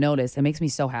listeners have noticed. It makes me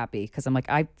so happy, because I'm like,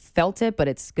 I felt it, but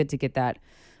it's good to get that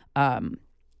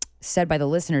said by the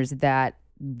listeners, that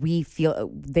we feel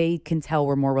they can tell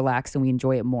we're more relaxed and we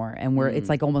enjoy it more. And it's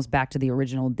like almost back to the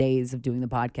original days of doing the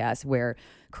podcast, where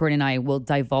Corinne and I will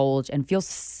divulge and feel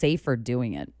safer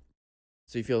doing it.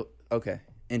 So you feel, okay,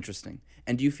 interesting.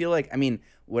 And do you feel like,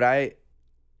 what I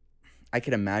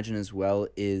could imagine as well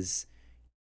is,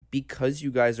 because you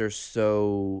guys are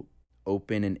so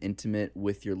open and intimate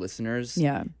with your listeners,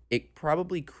 yeah, it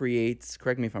probably creates,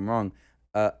 correct me if I'm wrong,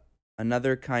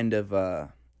 another kind of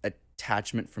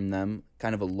attachment from them,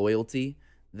 kind of a loyalty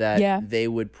that they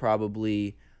would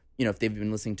probably, if they've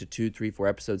been listening to 2, 3, 4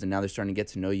 episodes, and now they're starting to get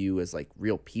to know you as like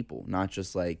real people, not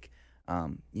just like, I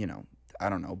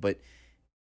don't know, but.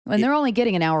 And they're only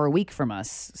getting an hour a week from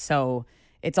us. So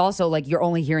it's also like, you're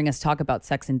only hearing us talk about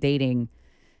sex and dating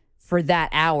for that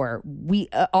hour. We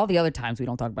all the other times we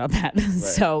don't talk about that. Right.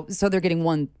 So they're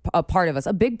getting a part of us,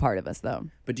 a big part of us, though.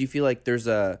 But do you feel like there's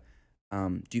do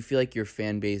you feel like your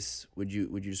fan base, would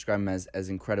you describe them as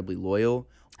incredibly loyal?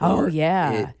 Oh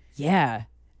yeah, yeah.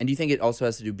 And do you think it also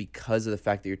has to do because of the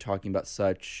fact that you're talking about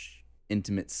such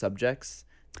intimate subjects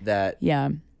that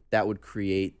that would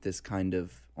create this kind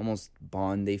of almost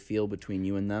bond they feel between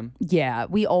you and them? Yeah,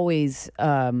 we always,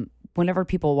 whenever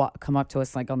people come up to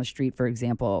us, like on the street, for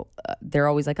example, they're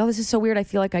always like, oh, this is so weird. I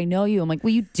feel like I know you. I'm like,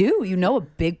 well, you do. You know a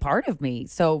big part of me.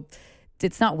 So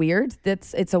it's not weird.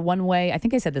 It's a one-way. I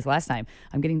think I said this last time.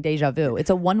 I'm getting deja vu. It's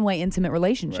a one-way intimate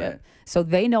relationship. Right. So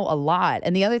they know a lot.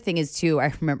 And the other thing is too,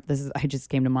 I remember I just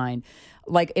came to mind.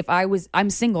 Like I'm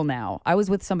single now. I was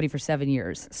with somebody for 7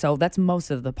 years. So that's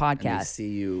most of the podcast. And they see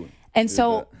you. And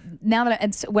so now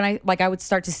that when I would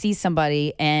start to see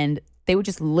somebody and they would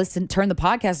just turn the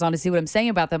podcast on to see what I'm saying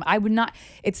about them. I'm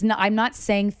not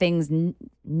saying things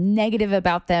negative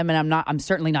about them, and I'm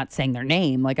certainly not saying their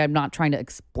name. Like, I'm not trying to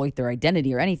exploit their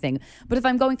identity or anything. But if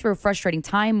I'm going through a frustrating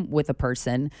time with a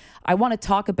person, I want to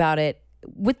talk about it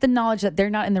with the knowledge that they're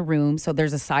not in the room. So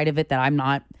there's a side of it that I'm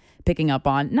not picking up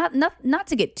on. Not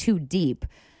to get too deep.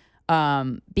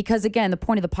 Because again, the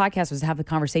point of the podcast was to have the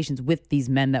conversations with these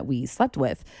men that we slept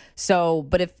with. So,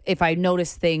 but if I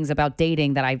notice things about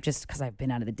dating that because I've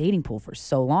been out of the dating pool for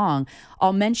so long,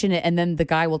 I'll mention it, and then the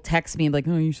guy will text me and be like,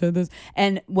 "Oh, you said this."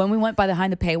 And when we went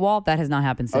behind the paywall, that has not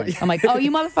happened since. I'm like, "Oh,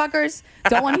 you motherfuckers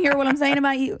don't want to hear what I'm saying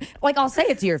about you." Like, I'll say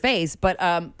it to your face, but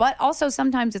also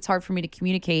sometimes it's hard for me to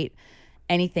communicate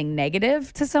anything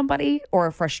negative to somebody or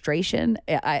a frustration.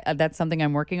 That's something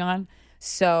I'm working on.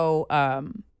 So,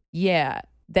 yeah,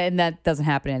 then that doesn't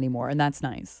happen anymore, and that's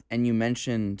nice. And you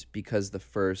mentioned because the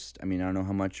first, I mean, I don't know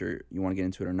how much you want to get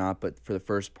into it or not, but for the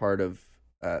first part of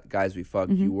Guys We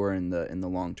Fucked, you were in the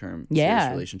long-term serious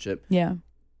relationship. Yeah.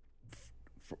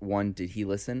 One, did he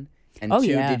listen? And two,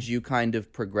 yeah. did you kind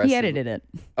of progress? He edited it.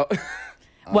 Oh.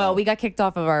 Well, we got kicked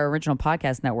off of our original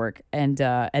podcast network, and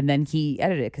then he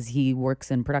edited it because he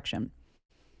works in production.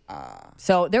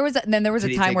 So there was a time where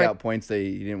did he take out points that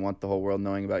you didn't want the whole world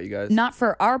knowing about you guys? Not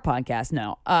for our podcast,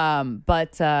 no.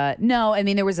 No. I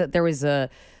mean, there was a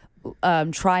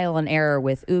trial and error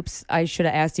with. Oops, I should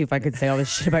have asked you if I could say all this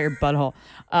shit about your butthole.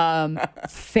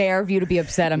 Fair of you to be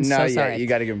upset. I'm so sorry. You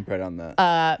got to give him credit on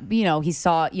that. He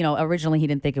saw. Originally he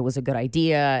didn't think it was a good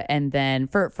idea, and then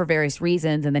for various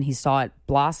reasons, and then he saw it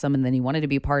blossom, and then he wanted to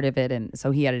be part of it, and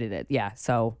so he edited it. Yeah.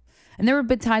 So. And there were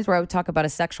been times where I would talk about a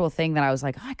sexual thing that I was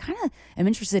like, I kind of am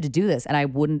interested to do this. And I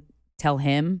wouldn't tell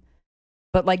him,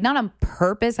 but like not on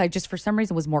purpose. I just, for some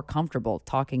reason, was more comfortable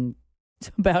talking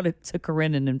about it to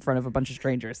Corinne and in front of a bunch of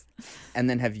strangers. And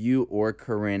then have you or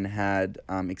Corinne had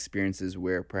experiences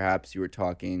where perhaps you were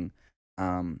talking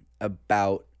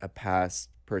about a past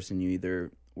person you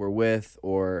either were with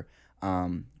or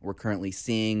were currently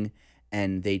seeing,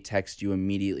 and they text you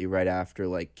immediately right after,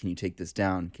 like, can you take this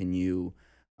down? Can you...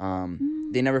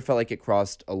 They never felt like it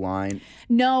crossed a line.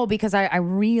 No, because I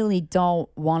really don't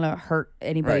want to hurt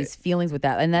anybody's feelings with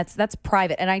that, and that's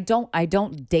private. And I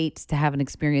don't date to have an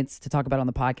experience to talk about on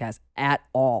the podcast at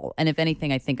all. And if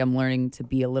anything, I think I'm learning to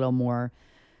be a little more,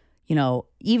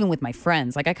 even with my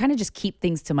friends. Like I kind of just keep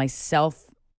things to myself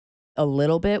a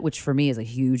little bit, which for me is a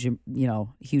huge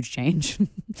change.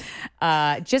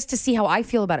 Just to see how I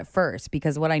feel about it first,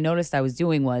 because what I noticed I was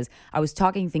doing was I was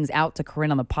talking things out to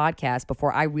Corinne on the podcast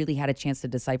before I really had a chance to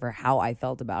decipher how I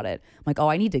felt about it. I'm like,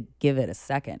 I need to give it a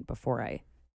second before I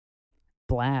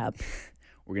blab.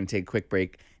 We're going to take a quick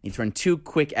break. I need to run 2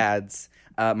 quick ads.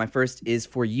 My first is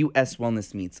for U.S.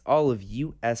 Wellness Meats. All of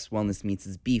U.S. Wellness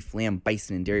Meats' beef, lamb,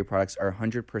 bison, and dairy products are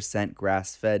 100%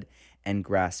 grass-fed and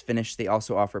grass-finished. They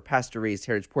also offer pasture-raised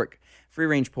heritage pork,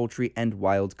 free-range poultry, and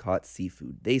wild-caught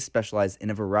seafood. They specialize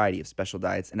in a variety of special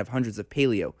diets and have hundreds of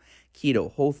paleo,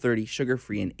 keto, Whole30,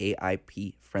 sugar-free, and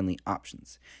AIP-friendly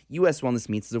options. U.S. Wellness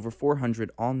Meats has over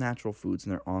 400 all-natural foods in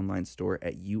their online store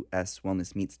at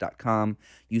uswellnessmeats.com.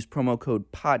 Use promo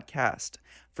code PODCAST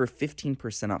for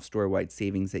 15% off store-wide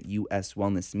savings at U.S.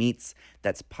 Wellness Meats.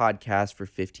 That's PODCAST for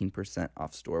 15%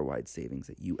 off store-wide savings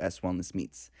at U.S. Wellness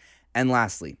Meats. And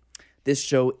lastly, this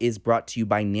show is brought to you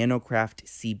by NanoCraft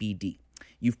CBD.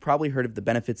 You've probably heard of the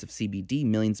benefits of CBD.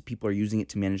 Millions of people are using it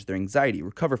to manage their anxiety,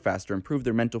 recover faster, improve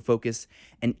their mental focus,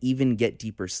 and even get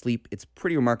deeper sleep. It's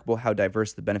pretty remarkable how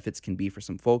diverse the benefits can be for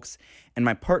some folks. And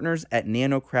my partners at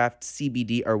NanoCraft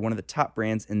CBD are one of the top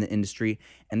brands in the industry,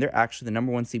 and they're actually the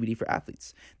 #1 CBD for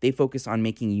athletes. They focus on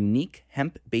making unique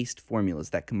hemp-based formulas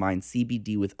that combine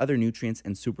CBD with other nutrients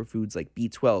and superfoods like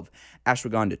B12,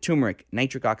 ashwagandha, turmeric,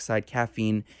 nitric oxide,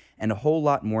 caffeine, and a whole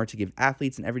lot more to give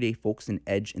athletes and everyday folks an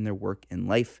edge in their work and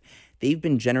life. They've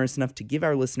been generous enough to give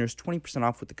our listeners 20%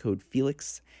 off with the code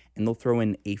Felix, and they'll throw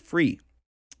in a free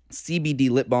CBD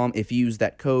lip balm if you use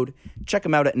that code. Check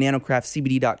them out at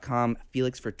nanocraftcbd.com,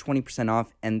 Felix, for 20%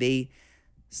 off, and they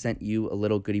sent you a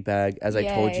little goodie bag, as I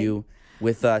told you,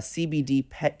 with CBD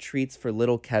pet treats for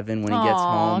little Kevin when he gets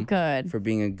home. Good. For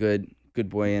being a good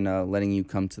boy and letting you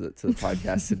come to the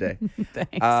podcast today.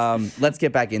 Thanks. Let's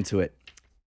get back into it.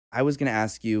 I was going to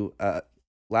ask you,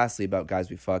 lastly, about Guys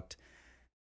We Fucked.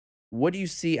 What do you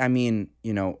see? I mean,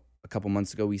 a couple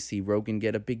months ago, we see Rogan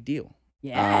get a big deal.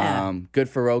 Yeah. Good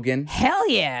for Rogan. Hell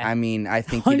yeah. I mean, I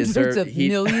think Hundreds he deserves of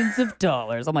millions of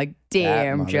dollars. I'm like,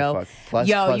 damn, Joe. Plus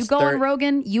you go on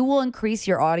Rogan, you will increase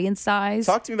your audience size.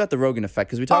 Talk to me about the Rogan effect,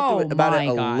 because we talked about it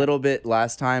a little bit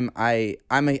last time. I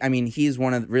mean, he's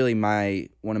one of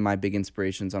my big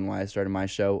inspirations on why I started my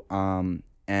show.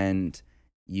 And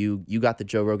you got the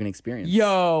Joe Rogan experience.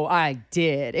 Yo, I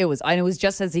did. It was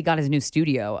just as he got his new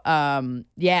studio.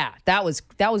 Yeah, that was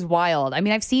wild. I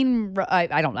mean, I've seen. I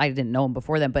didn't know him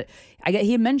before then, but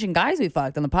he had mentioned Guys We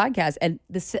Fucked on the podcast, and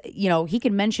this, he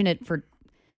can mention it for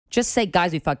just say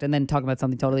Guys We Fucked and then talk about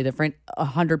something totally different.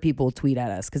 100 people will tweet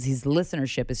at us because his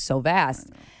listenership is so vast.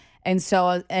 And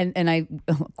so, and I,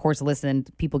 of course,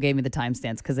 listened. People gave me the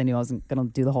timestamps because I knew I wasn't going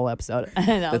to do the whole episode.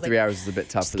 And I The was 3 hours is a bit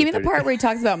tough. just give me the part where he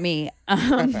talks about me.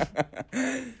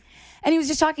 And he was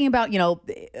just talking about,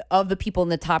 of the people in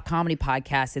the top comedy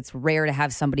podcasts, it's rare to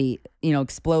have somebody,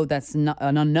 explode that's an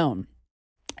unknown,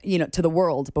 to the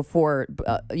world before,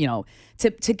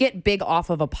 to get big off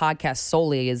of a podcast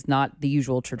solely is not the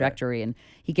usual trajectory. Right. And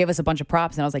he gave us a bunch of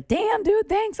props and I was like, damn, dude,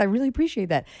 thanks. I really appreciate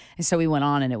that. And so we went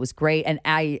on and it was great. And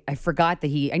I forgot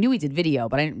that I knew he did video,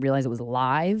 but I didn't realize it was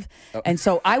live. Oh. And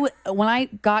so when I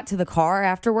got to the car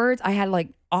afterwards, I had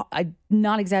I'm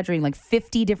not exaggerating,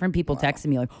 50 different people texting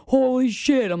me like, holy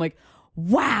shit. I'm like,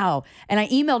 wow. And I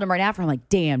emailed him right after. I'm like,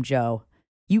 damn, Joe.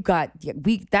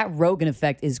 That Rogan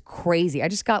effect is crazy. I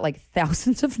just got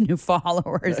thousands of new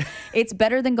followers. It's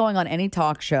better than going on any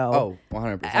talk show. Oh,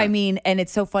 100%. I mean, and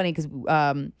it's so funny because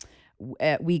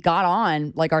we got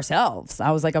on ourselves.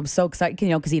 I was like, I'm so excited,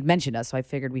 because he had mentioned us. So I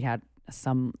figured we had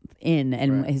some in,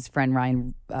 and his friend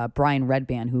Brian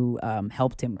Redband, who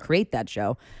helped him create that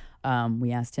show.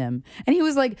 We asked him and he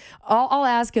was like, I'll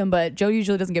ask him, but Joe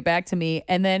usually doesn't get back to me.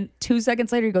 And then 2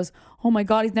 seconds later, he goes, oh my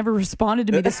God, he's never responded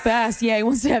to me this fast. Yeah, he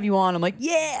wants to have you on. I'm like,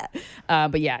 yeah.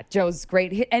 But yeah, Joe's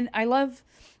great. And I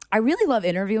really love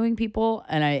interviewing people.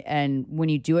 And when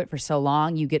you do it for so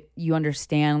long, you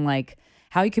understand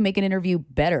how you can make an interview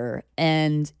better.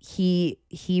 And he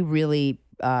really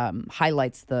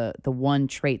highlights the one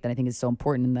trait that I think is so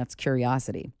important, and that's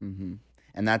curiosity. Mm-hmm.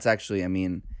 And that's actually,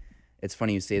 it's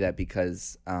funny you say that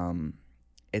because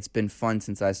it's been fun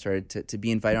since I started to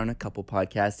be invited on a couple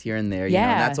podcasts here and there. And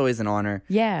that's always an honor.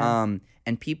 Yeah.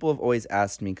 And people have always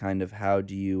asked me kind of how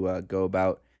do you go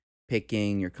about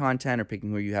picking your content or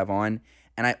picking who you have on.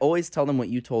 And I always tell them what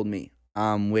you told me,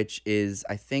 which is,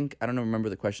 I don't remember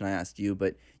the question I asked you,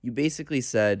 but you basically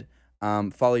said,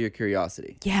 follow your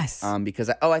curiosity. Yes. Because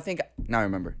I think, now I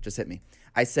remember, just hit me.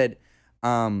 I said,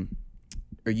 or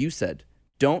you said,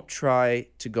 don't try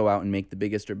to go out and make the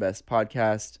biggest or best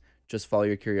podcast. Just follow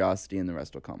your curiosity and the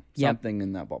rest will come. Yep. Something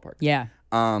in that ballpark. Yeah.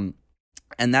 And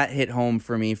that hit home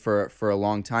for me for a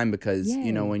long time because,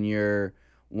 when you're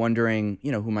wondering, who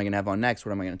am I going to have on next?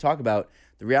 What am I going to talk about?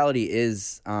 The reality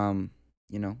is,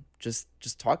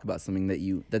 just talk about something that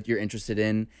you're interested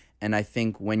in. And I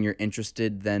think when you're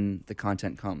interested, then the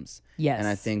content comes. Yes. And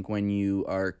I think when you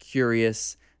are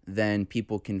curious, then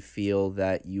people can feel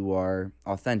that you are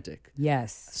authentic.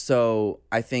 Yes. So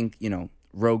I think,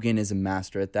 Rogan is a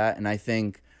master at that. And I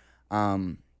think,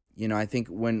 I think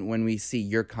when we see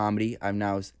your comedy, I've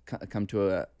now come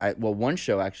to one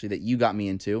show actually that you got me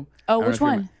into. Oh, which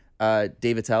one?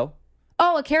 David Tell.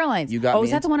 Oh, at Caroline's. You got me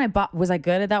is that the one I bought? Was I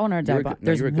good at that one or did I bomb?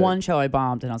 There's one show I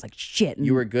bombed and I was like, shit.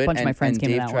 You were good. A bunch of my friends came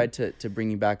to that Dave tried to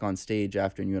bring you back on stage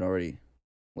after and you had already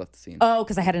left the scene. Oh,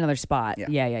 because I had another spot. Yeah.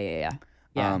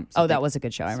 Yeah. That was a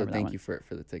good show. I remember that one. Thank you for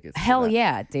the tickets. Hell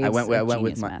yeah. Dave's I went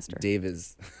with my master. Dave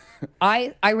is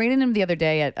I ran into him the other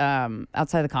day at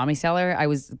outside the Comedy Cellar.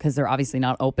 Because they're obviously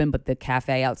not open, but the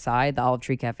cafe outside, the Olive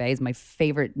Tree Cafe, is my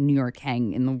favorite New York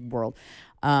hang in the world.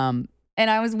 And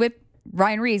I was with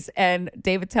Ryan Reese, and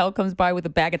David Tell comes by with a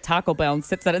bag of Taco Bell and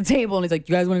sits at a table, and he's like,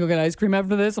 "You guys want to go get ice cream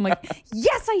after this?" I'm like,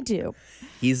 "Yes, I do."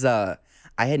 He's I'd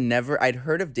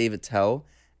heard of David Tell,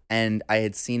 and I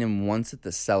had seen him once at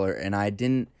the Cellar, and I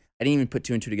didn't even put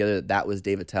two and two together that was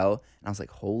David Tell, and I was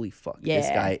like, "Holy fuck, this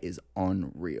guy is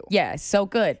unreal." Yeah, so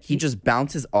good. He just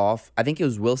bounces off. I think it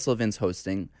was Will Sylvan's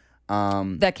hosting.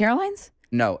 That Caroline's?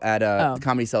 No, at the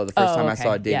Comedy Cellar. The first time I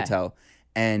saw David Tell.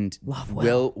 And love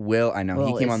Will, I know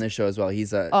Will he came on this show as well.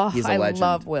 He's a legend. I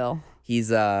love Will. He's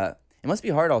it must be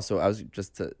hard also. I was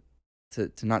just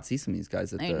to not see some of these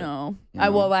guys. I know.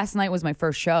 Well, last night was my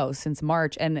first show since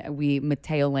March, and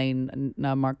Mateo Lane,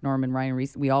 Mark Norman, Ryan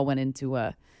Reese, we all went into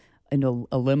a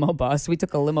limo bus. We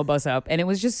took a limo bus up, and it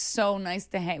was just so nice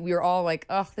to hang. We were all like,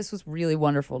 "Oh, this was really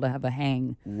wonderful to have a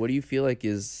hang." What do you feel like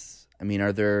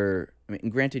are there?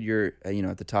 Granted, you're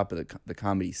at the top of the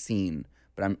comedy scene.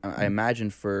 But I imagine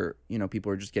for, people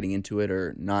who are just getting into it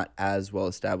or not as well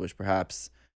established, perhaps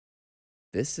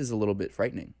this is a little bit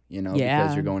frightening,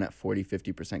 because you're going at 40,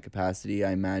 50% capacity.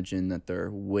 I imagine that there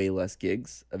are way less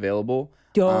gigs available.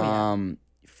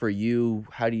 For you,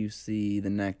 how do you see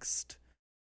the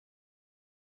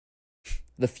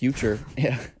future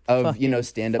of,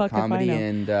 stand-up comedy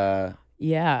and...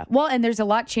 Yeah. Well, and there's a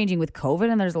lot changing with COVID,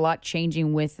 and there's a lot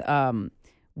changing with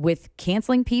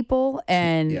canceling people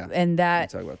and that.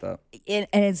 Talk about that.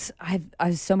 I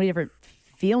have so many different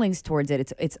feelings towards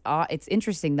it. It's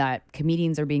interesting that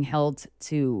comedians are being held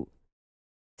to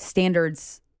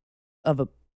standards of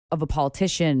a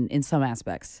politician in some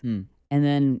aspects. And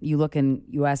then you look and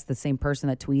you ask the same person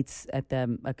that tweets at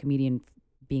them, a comedian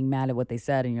being mad at what they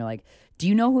said, and you're like, do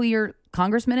you know who your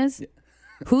congressman is? Yeah.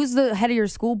 Who's the head of your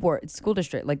school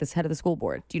district? Like this head of the school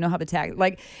board? Do you know how to tag?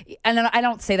 Like, and then I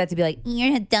don't say that to be like,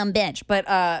 you're a dumb bitch, but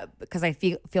because I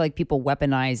feel like people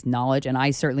weaponize knowledge, and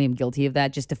I certainly am guilty of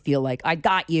that, just to feel like I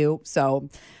got you. So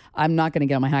I'm not going to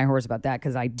get on my high horse about that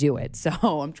because I do it. So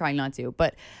I'm trying not to.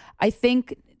 But I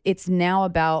think it's now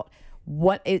about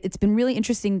it's been really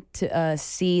interesting to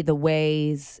see the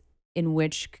ways in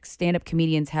which stand-up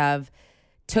comedians have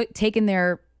taken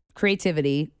their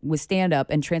creativity with stand-up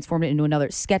and transformed it into another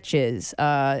sketches,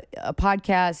 a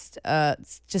podcast,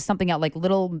 just something out like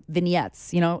little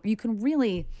vignettes. You can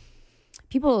really,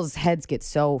 people's heads get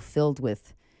so filled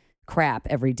with crap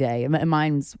every day, and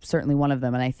mine's certainly one of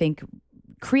them. And I think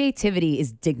creativity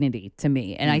is dignity to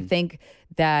me. And I think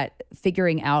that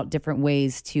figuring out different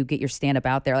ways to get your stand-up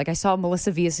out there. Like I saw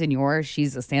Melissa Villasenor,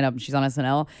 she's a stand-up, she's on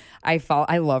SNL.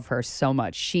 I love her so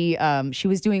much. She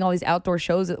was doing all these outdoor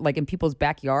shows like in people's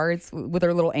backyards with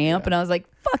her little amp. Yeah. And I was like,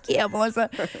 fuck yeah, Melissa.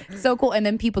 So cool. And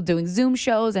then people doing Zoom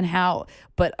shows and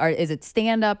is it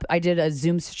stand-up? I did a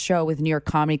Zoom show with New York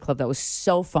Comedy Club that was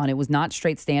so fun. It was not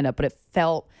straight stand-up, but it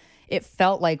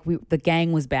felt like the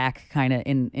gang was back kind of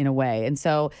in a way. And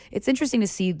so it's interesting to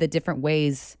see the different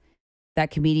ways that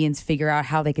comedians figure out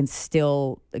how they can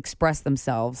still express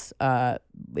themselves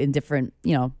in different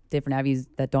avenues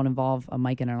that don't involve a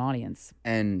mic and an audience.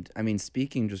 And I mean,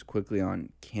 speaking just quickly on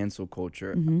cancel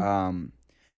culture,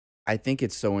 I think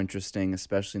it's so interesting,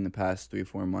 especially in the past 3 or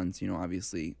 4 months.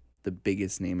 Obviously the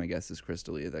biggest name, I guess, is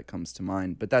Krystyna that comes to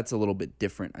mind, but that's a little bit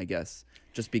different, I guess,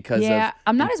 just because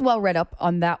I'm not as well read up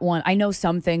on that one. I know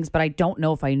some things, but I don't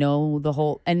know if I know the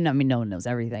whole, and I mean, no one knows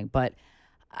everything, but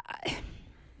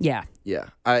yeah.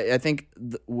 I think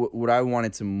what I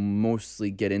wanted to mostly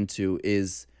get into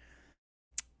is,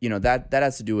 that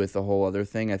has to do with the whole other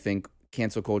thing. I think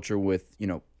cancel culture with,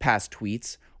 past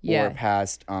tweets or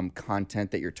past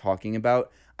content that you're talking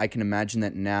about. I can imagine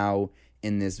that now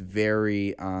in this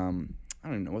very, I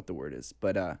don't know what the word is,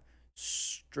 but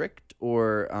strict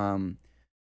or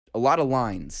a lot of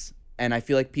lines. And I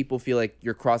feel like people feel like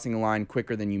you're crossing a line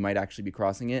quicker than you might actually be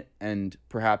crossing it. And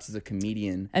perhaps as a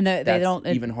comedian, and they don't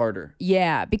even harder.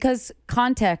 Yeah, because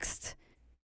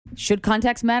should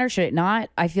context matter? Should it not?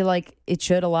 I feel like it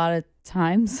should a lot of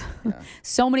times. Yeah.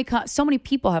 so many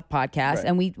people have podcasts,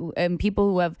 right. and people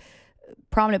who have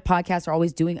prominent podcasts are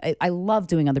always doing. I love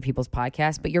doing other people's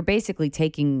podcasts, but you're basically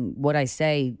taking what I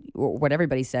say or what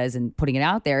everybody says and putting it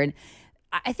out there. And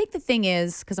I think the thing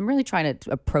is, because I'm really trying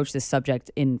to approach this subject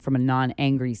from a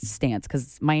non-angry stance,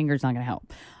 because my anger is not going to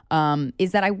help,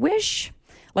 is that I wish,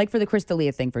 like for the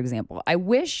Krystyna thing, for example, I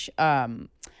wish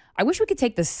we could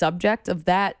take the subject of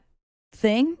that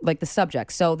thing, like the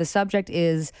subject. So the subject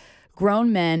is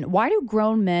grown men. Why do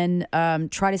grown men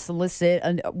try to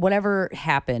solicit whatever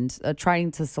happened,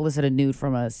 trying to solicit a nude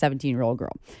from a 17-year-old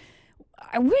girl?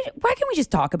 Why can't we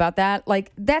just talk about that?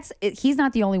 Like, that's it. He's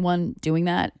not the only one doing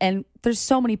that. And there's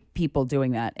so many people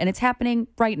doing that. And it's happening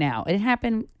right now. It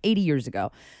happened 80 years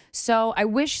ago. So I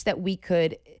wish that we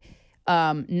could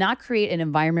not create an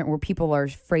environment where people are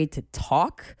afraid to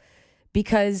talk,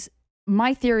 because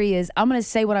my theory is I'm going to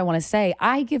say what I want to say.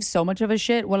 I give so much of a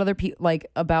shit what other people like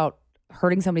about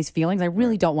hurting somebody's feelings. I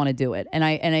really don't want to do it.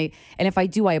 And if I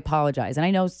do, I apologize. And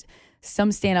I know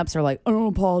some stand-ups are like, I don't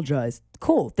apologize.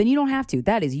 Cool. Then you don't have to.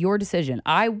 That is your decision.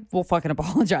 I will fucking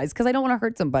apologize because I don't want to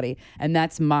hurt somebody. And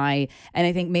and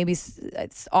I think maybe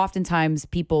it's oftentimes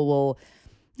people will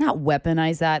not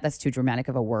weaponize that. That's too dramatic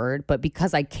of a word. But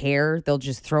because I care, they'll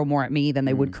just throw more at me than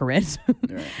they would Corinne.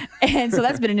 Right. And so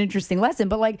that's been an interesting lesson.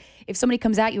 But like, if somebody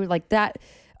comes at you like that,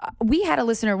 we had a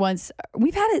listener once,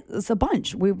 we've had it a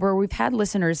bunch, where we've had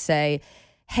listeners say,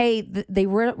 hey, they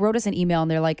wrote us an email and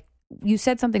they're like, you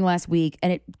said something last week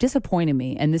and it disappointed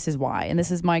me, and this is why, and this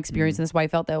is my experience, and this is why I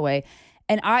felt that way.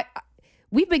 And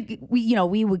we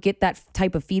would get that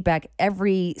type of feedback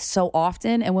every so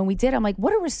often, and when we did, I'm like,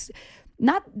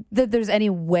 not that there's any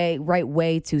right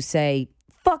way to say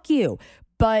fuck you,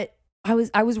 but I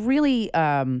was really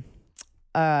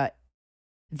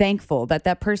thankful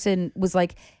that person was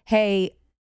like, hey,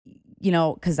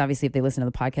 because obviously if they listen to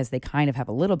the podcast, they kind of have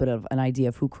a little bit of an idea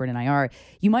of who Corinne and I are.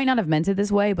 You might not have meant it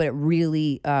this way, but it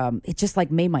really, it just like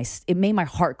made my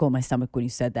heart go in my stomach when you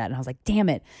said that. And I was like, damn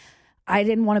it, I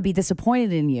didn't want to be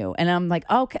disappointed in you. And I'm like,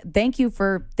 okay, thank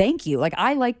you. Like,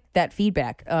 I like that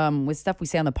feedback with stuff we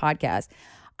say on the podcast.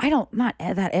 Not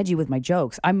that edgy with my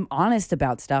jokes. I'm honest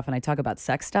about stuff and I talk about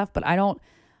sex stuff, but I don't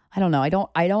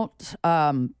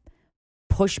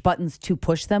push buttons to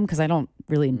push them, because I don't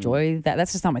really enjoy that.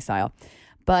 That's just not my style.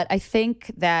 But I think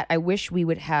that I wish we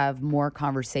would have more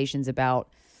conversations about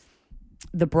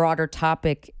the broader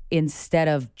topic instead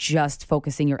of just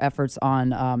focusing your efforts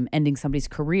on ending somebody's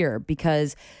career.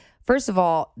 Because first of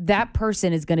all, that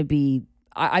person is going to be,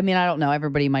 I mean, I don't know,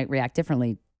 everybody might react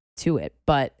differently to it,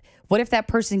 but what if that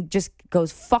person just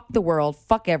goes, fuck the world,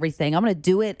 fuck everything, I'm going to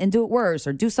do it and do it worse,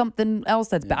 or do something else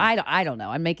that's bad. I don't know.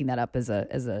 I'm making that up as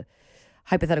a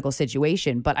hypothetical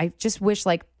situation, but I just wish,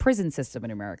 like, prison system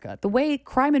in America, the way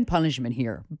crime and punishment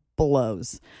here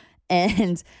blows.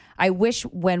 And I wish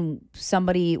when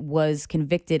somebody was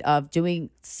convicted of doing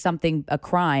something, a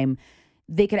crime,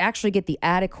 they could actually get the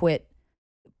adequate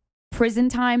prison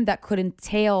time that could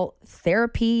entail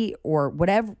therapy or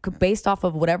whatever, based off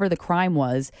of whatever the crime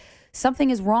was. Something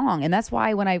is wrong. And that's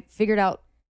why when I figured out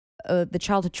the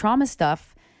childhood trauma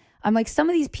stuff, I'm like, some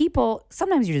of these people,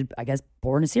 sometimes you're just, I guess,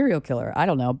 born a serial killer. I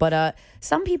don't know. But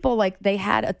some people, like, they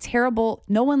had a terrible,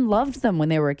 no one loved them when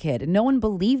they were a kid and no one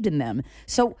believed in them.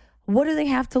 So what do they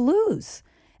have to lose?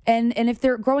 And if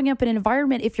they're growing up in an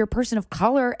environment, if you're a person of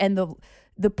color and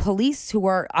the police who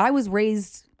are, I wasn't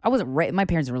raised, my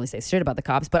parents didn't really say shit about the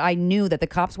cops, but I knew that the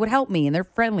cops would help me and they're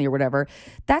friendly or whatever.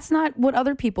 That's not what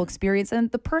other people experience.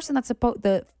 And the person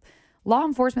the law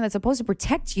enforcement that's supposed to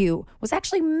protect you was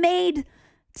actually made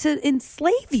to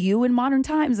enslave you in modern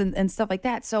times and stuff like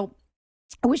that. So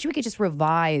I wish we could just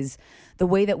revise the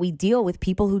way that we deal with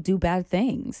people who do bad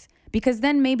things, because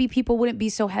then maybe people wouldn't be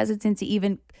so hesitant to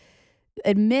even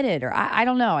admit it. Or I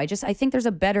don't know. I think there's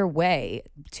a better way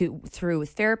through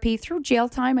therapy, through jail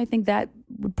time. I think that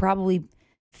would probably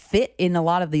fit in a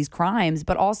lot of these crimes,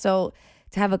 but also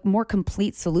to have a more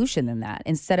complete solution than that,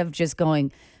 instead of just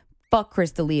going, fuck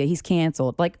Krystyna, he's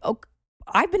canceled. Like,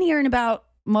 I've been hearing about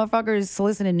motherfuckers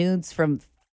soliciting nudes from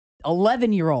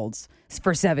 11-year-olds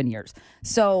for 7 years.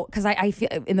 So, because I feel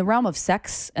in the realm of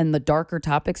sex and the darker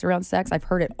topics around sex, I've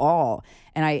heard it all.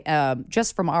 And I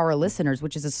just from our listeners,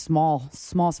 which is a small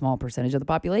percentage of the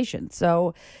population.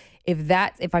 So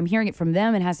if I'm hearing it from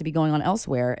them, it has to be going on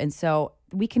elsewhere. And so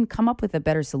we can come up with a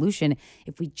better solution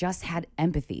if we just had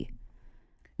empathy.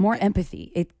 More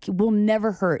empathy. It will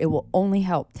never hurt. It will only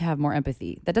help to have more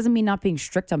empathy. That doesn't mean not being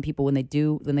strict on people when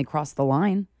they cross the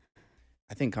line.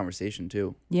 I think conversation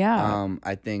too. Yeah.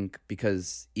 I think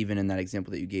because even in that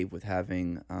example that you gave with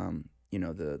having,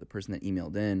 the person that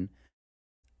emailed in,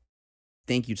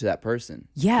 thank you to that person.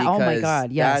 Yeah. Because oh my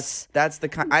God. Yes.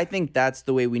 I think that's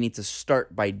the way we need to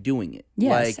start, by doing it.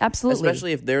 Yes, absolutely.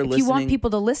 Especially if they're listening. If you want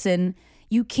people to listen,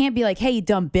 you can't be like, hey, you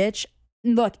dumb bitch.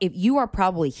 Look, if you are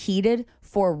probably heated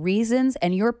for reasons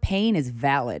and your pain is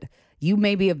valid, you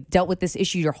maybe have dealt with this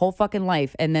issue your whole fucking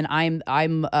life, and then I'm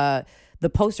the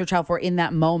poster child for in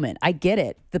that moment. I get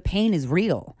it. The pain is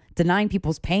real. Denying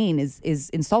people's pain is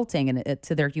insulting and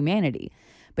to their humanity.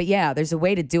 But yeah, there's a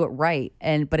way to do it right.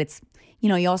 But it's,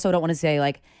 you also don't want to say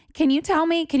like, can you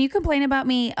complain about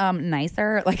me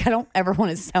nicer? Like, I don't ever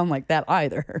want to sound like that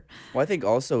either. Well, I think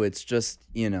also it's just,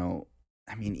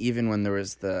 even when there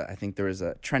was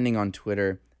a trending on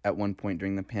Twitter at one point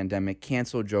during the pandemic,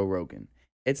 cancel Joe Rogan.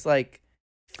 It's like,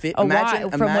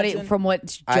 imagine from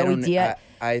what Joey Diaz.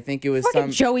 I think it was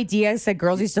Joey Diaz said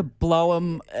girls used to blow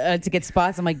him to get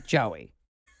spots. I'm like, Joey,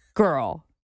 girl,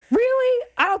 really?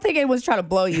 I don't think anyone's trying to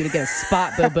blow you to get a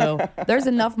spot, boo boo. There's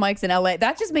enough mics in LA.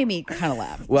 That just made me kind of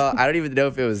laugh. Well, I don't even know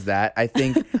if it was that. I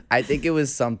think it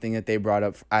was something that they brought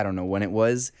up. I don't know when it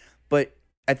was, but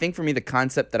I think for me the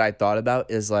concept that I thought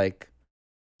about is like,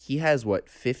 he has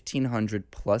 1,500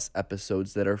 plus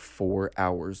episodes that are 4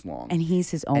 hours long. And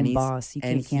he's his own boss. You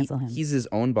can't cancel him. He's his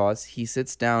own boss. He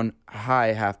sits down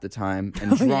high half the time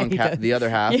and drunk the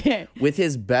other half with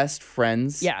his best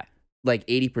friends. Yeah. Like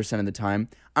 80% of the time.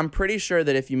 I'm pretty sure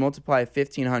that if you multiply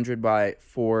 1,500 by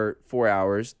 4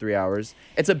 hours, 3 hours,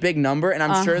 it's a big number. And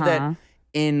I'm sure that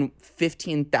in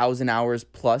 15,000 hours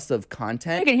plus of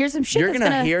content, you're going to hear some shit. You're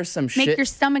going to hear some shit. Make your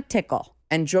stomach tickle.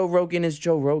 And Joe Rogan is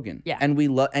Joe Rogan. Yeah. And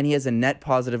and he has a net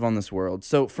positive on this world.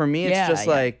 So for me, it's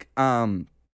like, I love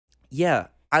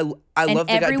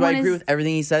the guy. Do I agree with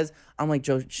everything he says? I'm like,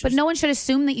 Joe. But no one should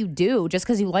assume that you do just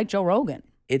because you like Joe Rogan.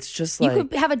 It's just like, you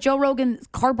could have a Joe Rogan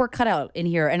cardboard cutout in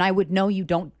here, and I would know you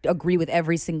don't agree with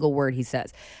every single word he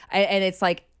says. And it's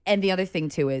like, and the other thing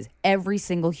too is every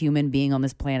single human being on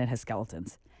this planet has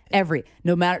skeletons.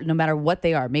 No matter what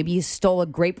they are. Maybe you stole a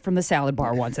grape from the salad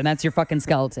bar once and that's your fucking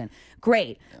skeleton.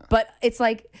 Great. Yeah. But it's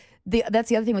like, that's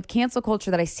the other thing with cancel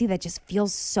culture that I see that just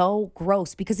feels so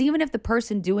gross, because even if the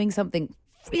person doing something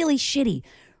really shitty,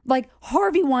 like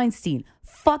Harvey Weinstein,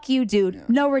 fuck you, dude. Yeah.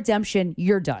 No redemption.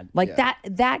 You're done. Like that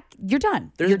you're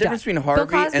done. There's a difference between Harvey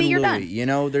Cosby, and Louis.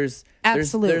 Done.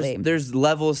 Absolutely. There's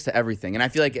levels to everything. And I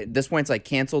feel like at this point it's like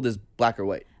canceled is black or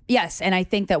white. Yes, and I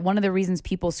think that one of the reasons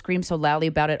people scream so loudly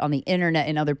about it on the internet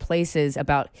and other places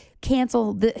about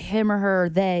cancel him or her,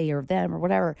 they or them or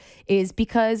whatever, is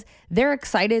because they're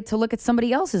excited to look at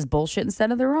somebody else's bullshit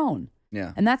instead of their own.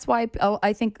 Yeah. And that's why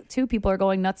I think too people are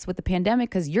going nuts with the pandemic,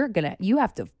 because you're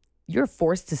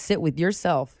forced to sit with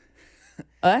yourself.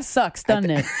 Oh, that sucks,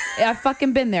 doesn't it? I've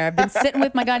fucking been there. I've been sitting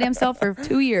with my goddamn self for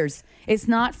 2 years. It's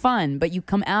not fun, but you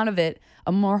come out of it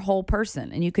a more whole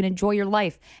person, and you can enjoy your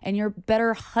life, and you're a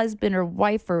better husband or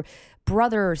wife or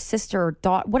brother or sister or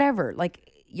daughter, whatever.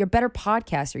 Like, you're a better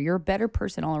podcaster. You're a better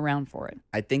person all around for it.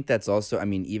 I think that's also, I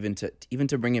mean, even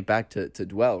to bring it back to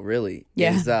Dwell, really,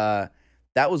 Yeah. is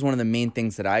that was one of the main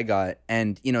things that I got.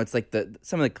 And, you know, it's like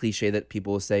some of the cliche that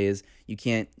people will say is you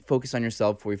can't focus on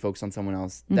yourself before you focus on someone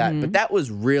else. But that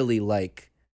was really like,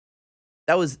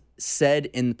 that was said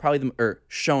in probably or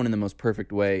shown in the most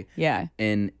perfect way. Yeah.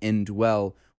 In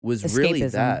Dwell was Escapism. really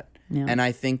that. Yeah. And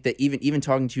I think that even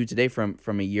talking to you today from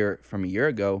a year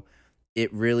ago,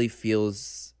 it really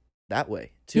feels that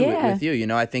way too with you. You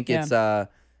know, I think it's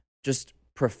just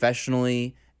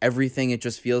professionally, everything. It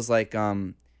just feels like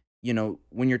you know,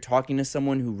 when you're talking to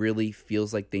someone who really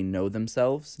feels like they know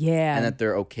themselves, and that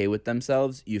they're okay with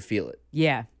themselves, you feel it.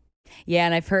 Yeah.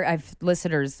 And I've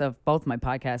listeners of both my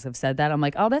podcasts have said that. I'm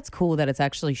like, oh, that's cool that it's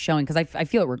actually showing, because I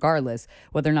feel it regardless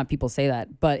whether or not people say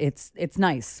that. But it's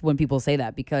nice when people say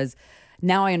that, because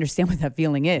now I understand what that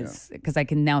feeling is, because I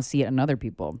can now see it in other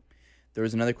people. There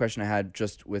was another question I had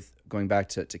just with going back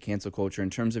to cancel culture in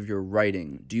terms of your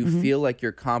writing. Do you feel like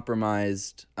you're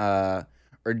compromised,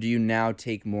 or do you now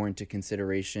take more into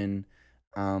consideration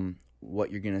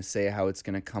what you're going to say, how it's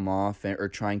going to come off, or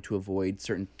trying to avoid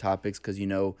certain topics because you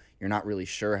know you're not really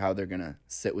sure how they're going to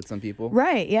sit with some people?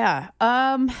 Right, yeah.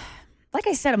 Like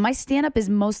I said, my stand-up is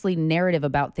mostly narrative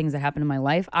about things that happen in my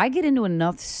life. I get into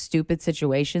enough stupid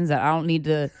situations that I don't need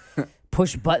to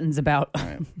push buttons about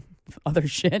other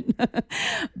shit.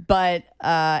 But,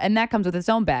 and that comes with its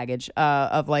own baggage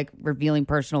of like revealing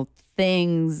personal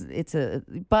things.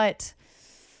 But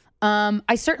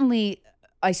I certainly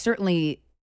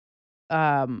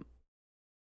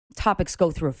topics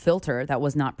go through a filter that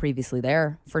was not previously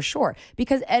there, for sure.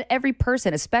 Because every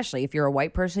person, especially if you're a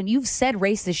white person, you've said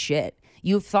racist shit.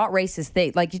 You've thought racist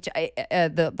things. Like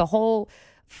the whole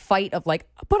fight of like,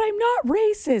 but I'm not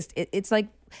racist. It's like,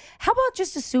 how about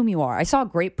just assume you are? I saw a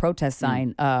great protest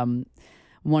sign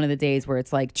one of the days where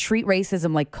it's like, treat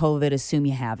racism like COVID, assume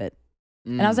you have it.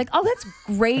 And I was like, oh, that's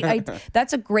great.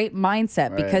 That's a great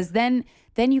mindset, because then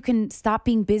you can stop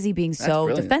being busy being so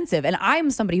defensive. And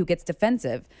I'm somebody who gets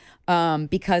defensive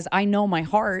because I know my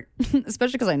heart,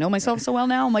 especially because I know myself so well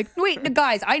now. I'm like, wait,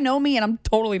 guys, I know me and I'm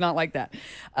totally not like that.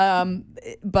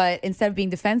 But instead of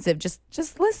being defensive,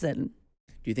 just listen.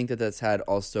 Do you think that that's had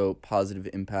also positive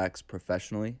impacts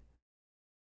professionally?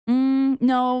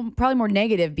 No, probably more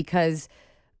negative, because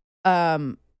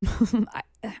I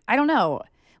don't know.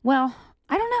 Well,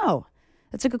 I don't know.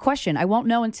 That's a good question. I won't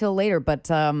know until later, but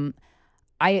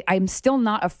I'm still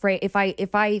not afraid. If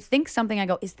I think something, I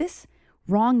go, is this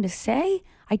wrong to say?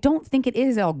 I don't think it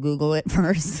is. I'll Google it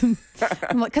first.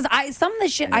 Because some of the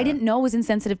shit I didn't know was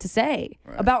insensitive to say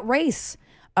about race.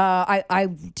 I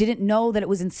didn't know that it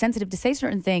was insensitive to say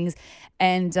certain things,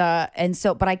 and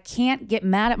so, but I can't get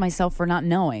mad at myself for not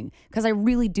knowing, because I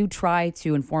really do try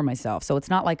to inform myself. So it's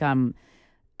not like I'm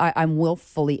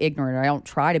willfully ignorant, or I don't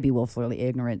try to be willfully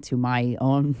ignorant to my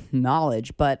own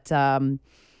knowledge. But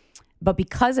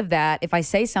because of that, if I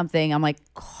say something, I'm like,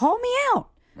 call me out.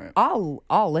 Right.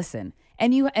 I'll listen.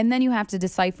 And then you have to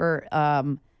decipher,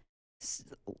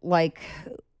 like,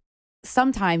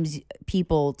 sometimes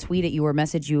people tweet at you or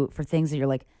message you for things that you're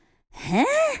like, huh?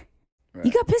 Right.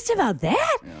 You got pissed about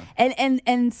that? Yeah.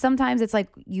 And sometimes it's like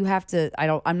you have to,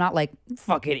 I'm not like,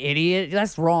 fucking idiot,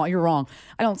 that's wrong, you're wrong.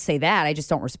 I don't say that, I just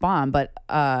don't respond. But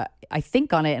I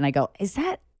think on it and I go, is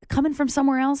that coming from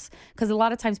somewhere else? Because a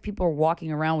lot of times people are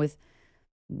walking around with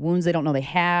wounds they don't know they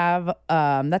have.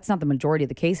 That's not the majority of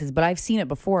the cases, but I've seen it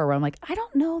before where I'm like, I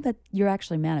don't know that you're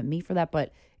actually mad at me for that,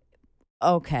 but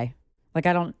okay. Like,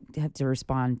 I don't have to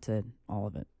respond to all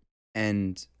of it.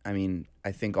 And I mean,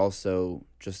 I think also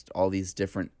just all these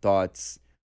different thoughts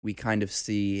we kind of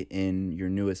see in your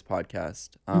newest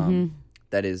podcast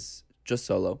that is just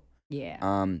solo.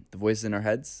 Yeah. The Voices in Our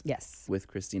Heads. Yes. With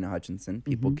Krystyna Hutchinson.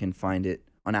 People can find it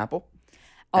on Apple.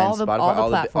 All and the Spotify,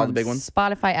 platforms. all the big ones.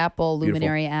 Spotify, Apple,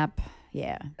 Luminary app.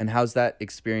 Yeah. And how's that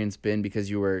experience been? Because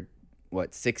you were,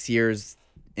 6 years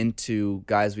into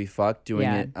Guys We Fucked doing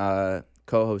it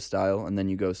co-host style, and then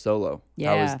you go solo.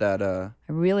 Yeah. How is that? I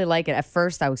really like it. At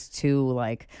first, I was too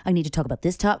like, I need to talk about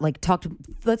this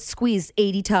let's squeeze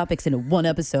 80 topics into one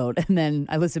episode. And then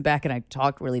I listened back and I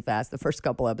talked really fast the first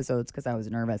couple episodes because I was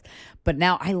nervous. But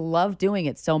now I love doing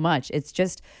it so much. It's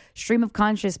just stream of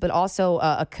conscious, but also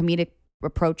a comedic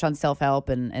approach on self-help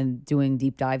and doing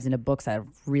deep dives into books that have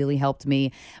really helped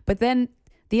me. But then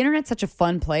the internet's such a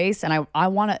fun place. And I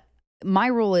want to, my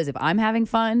rule is if I'm having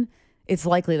fun, it's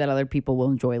likely that other people will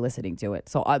enjoy listening to it.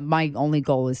 So my only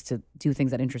goal is to do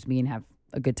things that interest me and have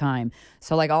a good time.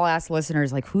 So like I'll ask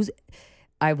listeners like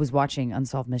I was watching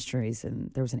Unsolved Mysteries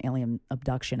and there was an alien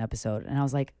abduction episode and I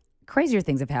was like, crazier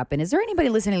things have happened. Is there anybody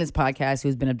listening to this podcast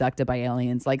who's been abducted by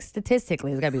aliens? Like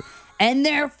statistically, there's gotta be. And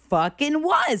there fucking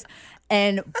was.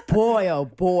 And boy, oh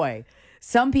boy.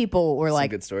 Some people were like,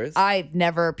 good stories.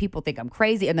 People think I'm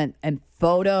crazy. And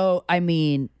photo, I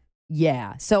mean,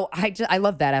 yeah. So I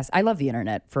love that. I love the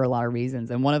internet for a lot of reasons.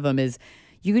 And one of them is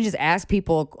you can just ask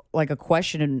people like a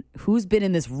question and who's been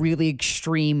in this really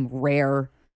extreme,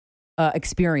 rare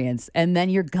experience. And then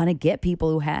you're going to get people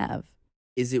who have.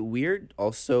 Is it weird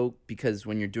also because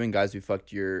when you're doing Guys We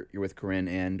Fucked, you're with Corinne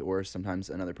and or sometimes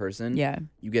another person. Yeah.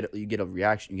 You get a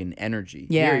reaction, you get an energy.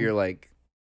 Yeah. Here you're like,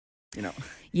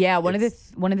 Yeah, one of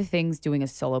the things doing a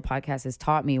solo podcast has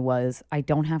taught me was I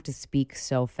don't have to speak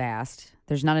so fast.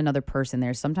 There's not another person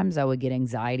there. Sometimes I would get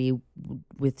anxiety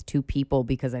with two people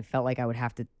because I felt like I would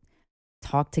have to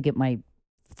talk to get my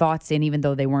thoughts in, even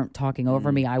though they weren't talking over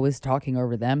me. I was talking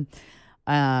over them.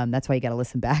 That's why you got to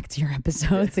listen back to your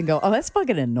episodes and go, oh, that's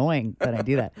fucking annoying that I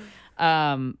do that.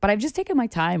 But I've just taken my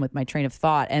time with my train of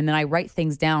thought, and then I write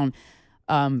things down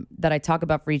that I talk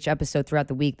about for each episode throughout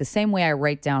the week, the same way I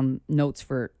write down notes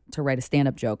to write a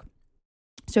stand-up joke.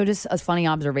 So just a funny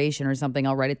observation or something,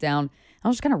 I'll write it down.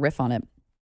 I'll just kind of riff on it.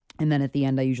 And then at the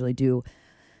end, I usually do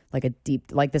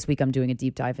like this week, I'm doing a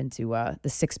deep dive into the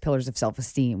 6 Pillars of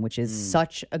Self-Esteem, which is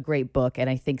such a great book. And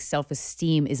I think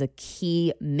self-esteem is a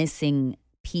key missing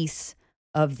piece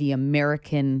of the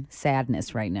American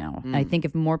sadness right now. I think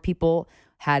if more people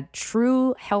had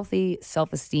true healthy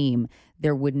self-esteem,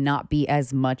 there would not be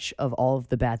as much of all of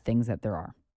the bad things that there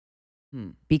are.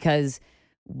 Because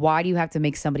why do you have to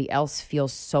make somebody else feel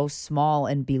so small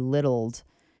and belittled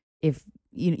if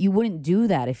you wouldn't do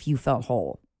that if you felt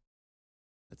whole?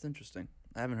 That's interesting.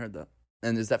 I haven't heard that.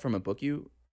 And is that from a book you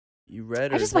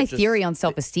read? Or Just my theory on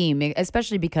self-esteem,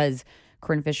 especially because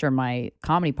Corinne Fisher, my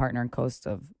comedy partner and host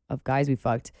of Guys We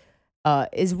Fucked,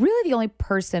 is really the only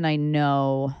person I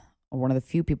know, or one of the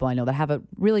few people I know that have a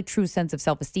really true sense of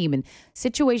self-esteem. And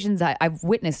situations, I've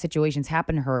witnessed situations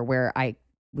happen to her where I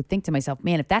would think to myself,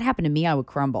 man, if that happened to me, I would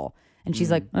crumble. And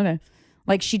she's like, okay.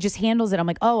 Like she just handles it. I'm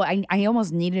like, oh, I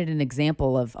almost needed an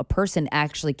example of a person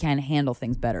actually can handle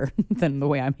things better than the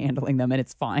way I'm handling them, and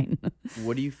it's fine.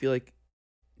 What do you feel like?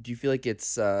 Do you feel like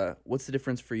it's what's the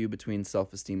difference for you between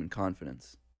self-esteem and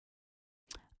confidence?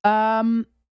 Well,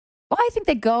 I think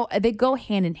they go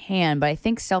hand in hand, but I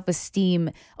think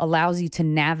self-esteem allows you to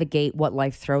navigate what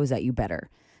life throws at you better.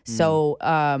 So,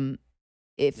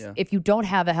 if you don't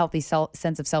have a healthy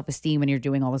sense of self-esteem and you're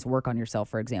doing all this work on yourself,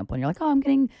 for example, and you're like, oh, I'm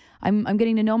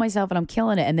getting to know myself and I'm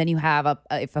killing it. And then you have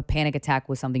if a panic attack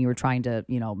was something you were trying to,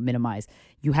 minimize,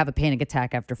 you have a panic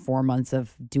attack after 4 months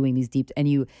of doing these deep, and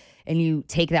you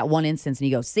take that one instance and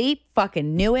you go, see,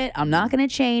 fucking knew it. I'm not going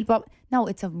to change. But no,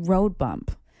 it's a road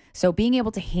bump. So being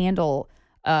able to handle,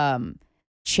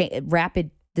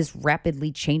 this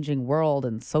rapidly changing world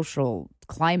and social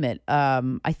climate,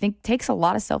 I think takes a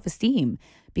lot of self-esteem,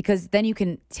 because then you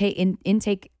can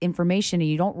intake information and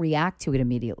you don't react to it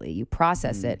immediately. You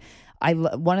process it.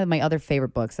 One of my other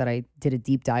favorite books that I did a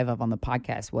deep dive of on the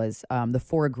podcast was The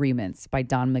 4 Agreements by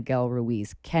Don Miguel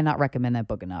Ruiz. Cannot recommend that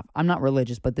book enough. I'm not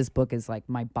religious, but this book is like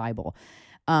my Bible.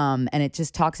 And it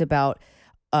just talks about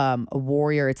a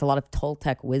warrior. It's a lot of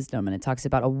Toltec wisdom, and it talks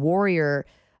about a warrior.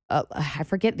 I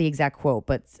forget the exact quote,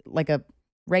 but like a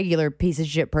regular piece of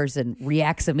shit person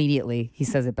reacts immediately. He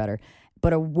says it better.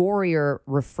 But a warrior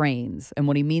refrains. And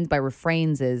what he means by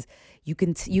refrains is you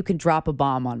can drop a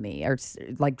bomb on me, or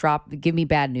like give me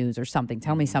bad news or something.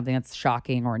 Tell me something that's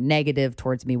shocking or negative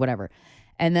towards me, whatever.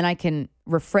 And then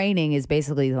refraining is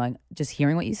basically like just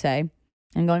hearing what you say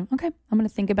and going, okay, I'm going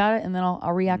to think about it, and then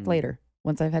I'll react later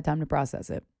once I've had time to process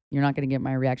it. You're not going to get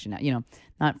my reaction now.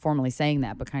 Not formally saying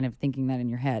that, but kind of thinking that in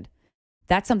your head.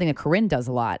 That's something that Corinne does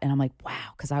a lot. And I'm like,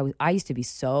 wow, because I used to be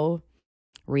so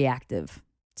reactive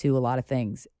to a lot of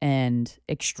things and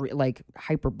like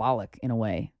hyperbolic in a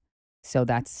way. So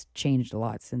that's changed a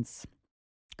lot since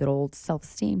good old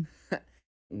self-esteem.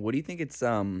 What do you think it's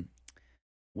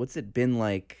what's it been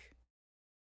like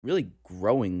really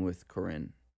growing with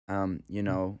Corinne? You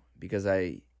know, because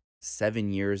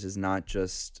 7 years is not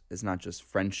just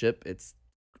friendship. It's,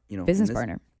 you know, Business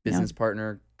partner. business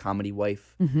partner, comedy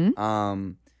wife,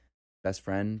 best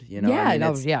friend. You know, Yeah, I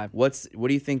mean, it's- what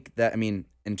do you think that, I mean,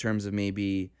 in terms of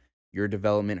maybe your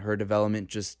development, her development,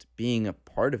 just being a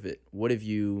part of it? What have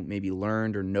you maybe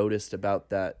learned or noticed about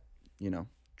that, you know,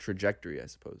 trajectory, I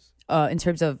suppose? In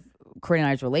terms of Corinne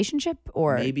and I's relationship,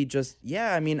 or maybe just,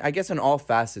 I mean, I guess in all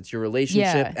facets, your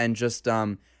relationship, Yeah. and just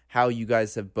how you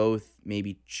guys have both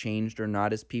maybe changed or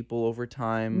not as people over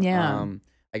time. Yeah.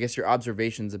 I guess your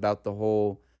observations about the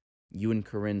whole you and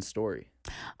Corinne story.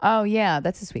 Oh yeah,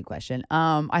 that's a sweet question.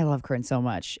 I love Corinne so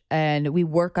much, and we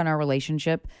work on our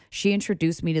relationship. She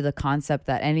introduced me to the concept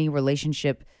that any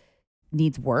relationship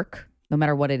needs work, no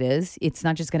matter what it is. It's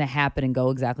not just going to happen and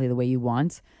go exactly the way you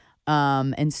want.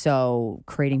 And so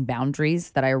creating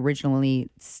boundaries that I originally,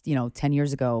 10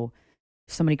 years ago,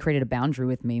 somebody created a boundary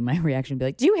with me, my reaction would be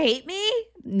like, "Do you hate me?"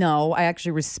 No, I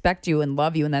actually respect you and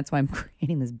love you, and that's why I'm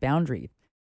creating this boundary.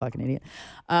 Fucking idiot.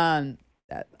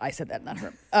 I said that, not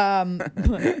her.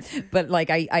 But like,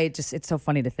 I just, it's so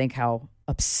funny to think how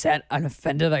upset and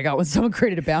offended I got when someone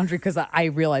created a boundary, because I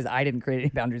realized I didn't create any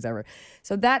boundaries ever.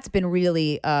 So that's been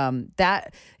really,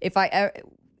 that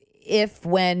if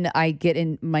when I get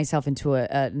in myself into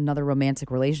another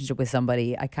romantic relationship with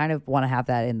somebody, I kind of want to have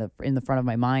that in the front of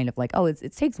my mind of like, oh,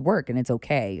 it takes work and it's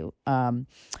okay.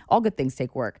 All good things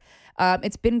take work.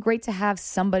 It's been great to have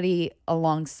somebody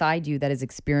alongside you that has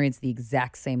experienced the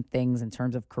exact same things in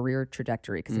terms of career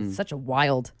trajectory, because it's such a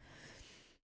wild,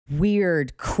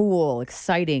 weird, cool,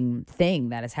 exciting thing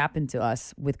that has happened to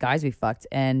us with guys we fucked,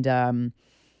 and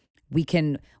we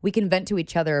can vent to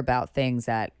each other about things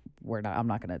that I'm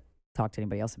not going to talk to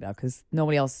anybody else about, because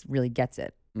nobody else really gets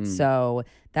it. So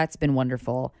that's been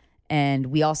wonderful. And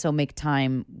we also make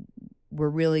time. We're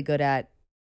really good at,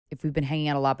 if we've been hanging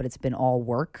out a lot, but it's been all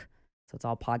work, so it's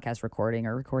all podcast recording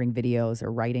or recording videos or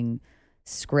writing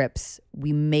scripts,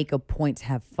 we make a point to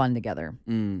have fun together.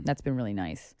 That's been really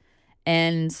nice.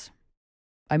 And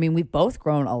I mean, we've both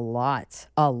grown a lot.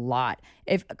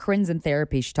 If Corinne's in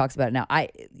therapy, she talks about it now.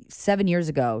 7 years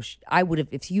ago, I would have,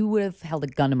 if you would have held a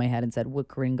gun to my head and said, "Would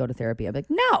Corinne go to therapy?" I'd be like,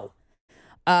 no.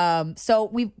 So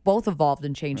we've both evolved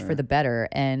and changed for the better.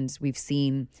 And we've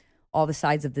seen all the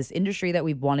sides of this industry that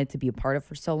we've wanted to be a part of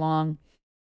for so long.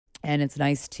 And it's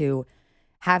nice to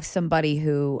have somebody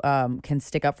who can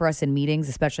stick up for us in meetings,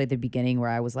 especially at the beginning, where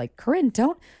I was like, "Corinne,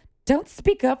 don't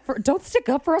stick up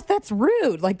for us. That's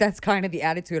rude." Like, that's kind of the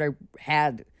attitude I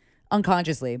had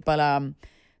unconsciously. But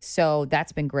so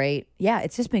that's been great. Yeah,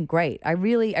 it's just been great. I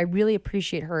really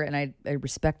appreciate her, and I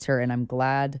respect her, and I'm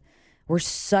glad. We're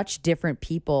such different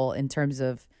people in terms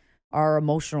of our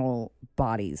emotional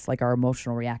bodies, like our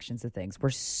emotional reactions to things. We're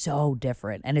so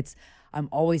different, and I'm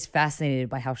always fascinated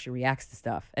by how she reacts to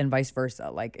stuff, and vice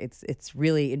versa. Like, it's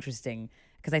really interesting,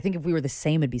 because I think if we were the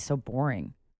same, it'd be so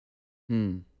boring.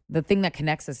 The thing that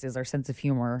connects us is our sense of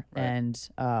humor, and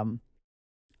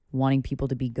wanting people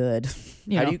to be good.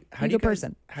 How do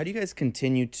you guys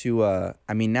continue to?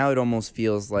 I mean, now it almost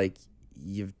feels like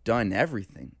you've done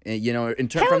everything. You know, in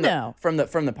terms from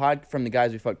the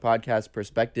Guys We Fuck podcast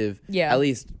perspective. Yeah. At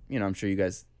least, you know, I'm sure you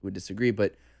guys would disagree,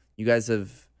 but you guys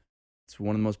have. It's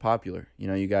one of the most popular. You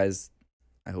know, you guys.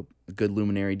 I hope a good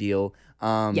Luminary deal.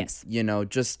 Yes. You know,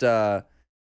 just how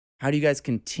do you guys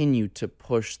continue to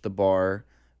push the bar,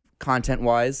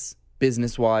 content-wise,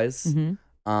 business-wise,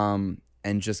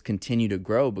 and just continue to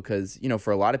grow? Because, you know,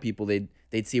 for a lot of people, they'd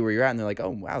see where you're at and they're like, "Oh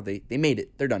wow, they made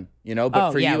it, they're done." You know,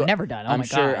 but for you, we're never done.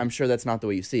 I'm sure that's not the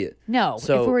way you see it. No,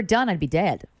 so, if we were done, I'd be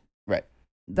dead. Right.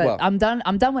 But I'm done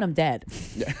when I'm dead.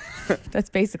 Yeah. That's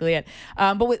basically it.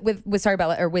 But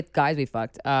with Guys We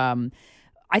Fucked,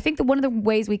 I think that one of the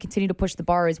ways we continue to push the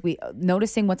bar is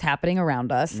noticing what's happening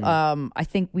around us. I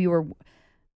think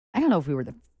I don't know if we were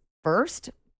the first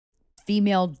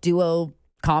female duo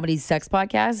comedy sex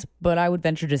podcast, but I would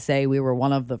venture to say we were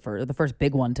one of the first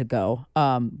big one to go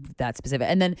that specific.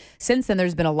 And then since then,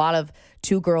 there's been a lot of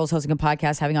two girls hosting a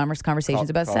podcast, having honest conversations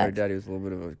about Call sex. Her Daddy was a little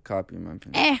bit of a copy, in my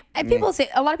opinion.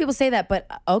 A lot of people say that, but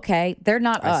okay, they're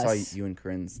not us. I saw you and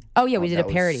Corinne's. Oh yeah, we did a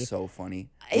parody. Was so funny.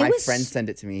 My friend sent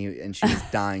it to me, and she was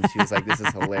dying. She was like, "This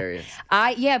is hilarious."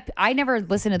 I never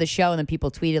listened to the show, and then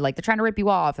people tweeted like, "They're trying to rip you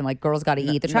off," and like, "Girls got to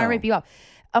eat." They're trying to rip you off.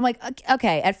 I'm like,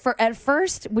 okay, at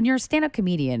first, when you're a stand-up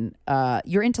comedian,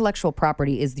 your intellectual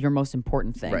property is your most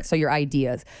important thing. Right. So your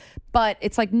ideas. But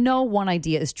it's like no one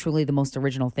idea is truly the most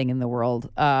original thing in the world.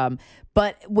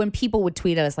 But when people would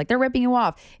tweet at us like, "They're ripping you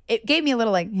off," it gave me a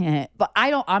little like, but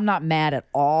I'm not mad at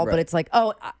all. Right. But it's like,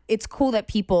 oh, it's cool that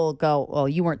people go, "Well,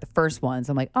 you weren't the first ones."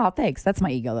 I'm like, oh, thanks. That's my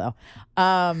ego though.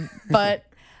 But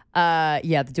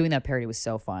Yeah, doing that parody was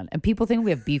so fun. And people think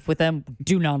we have beef with them.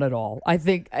 Do not at all. I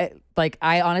think,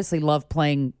 I honestly love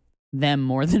playing them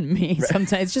more than me.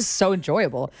 Sometimes it's just so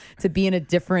enjoyable to be in a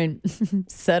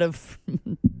different set of,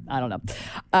 I don't know.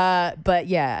 But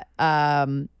yeah,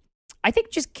 I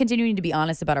think just continuing to be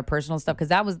honest about our personal stuff, because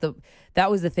that was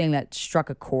the thing that struck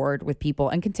a chord with people,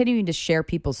 and continuing to share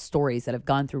people's stories that have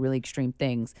gone through really extreme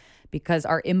things, because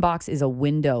our inbox is a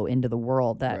window into the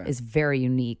world that is very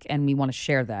unique, and we want to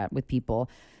share that with people.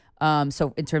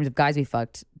 So in terms of guys we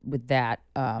fucked with that,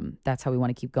 that's how we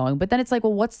want to keep going. But then it's like,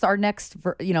 well, what's our next,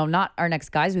 not our next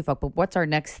guys we fucked, but what's our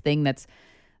next thing that's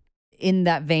in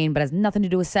that vein, but has nothing to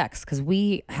do with sex? Because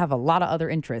we have a lot of other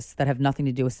interests that have nothing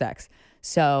to do with sex.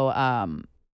 So,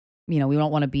 we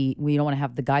don't want to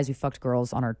have the guys who fucked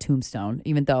girls on our tombstone,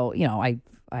 even though, I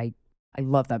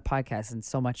love that podcast, and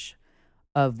so much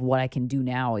of what I can do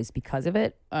now is because of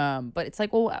it. But it's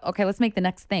like, well, okay, let's make the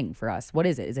next thing for us. What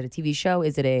is it? Is it a TV show?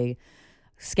 Is it a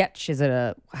sketch? Is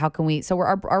it how can we, so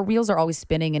our wheels are always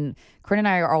spinning, and Corinne and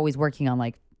I are always working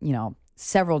on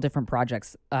several different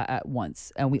projects at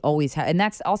once, and we always have, and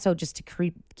that's also just to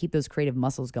keep those creative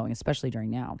muscles going, especially during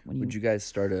now. Would you guys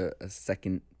start a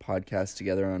second podcast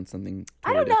together on something?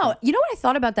 I don't know. Different? You know what I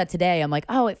thought about that today? I'm like,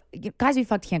 guys we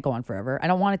fucked can't go on forever. I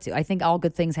don't want it to. I think all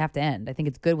good things have to end. I think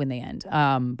it's good when they end.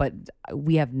 But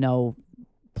we have no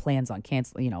plans on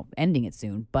ending it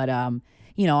soon. But I'm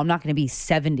not going to be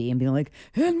 70 and be like,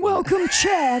 and welcome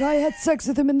Chad. I had sex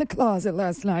with him in the closet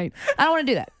last night. I don't want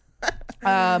to do that.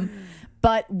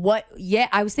 But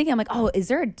I was thinking, I'm like, is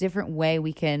there a different way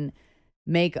we can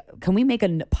make a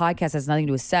podcast that has nothing to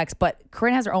do with sex? But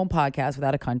Corinne has her own podcast,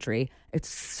 Without a Country. It's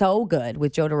so good,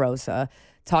 with Joe DeRosa,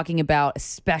 talking about,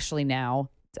 especially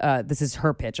now, this is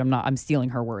her pitch. I'm stealing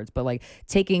her words, but like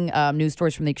taking news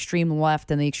stories from the extreme left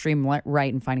and the extreme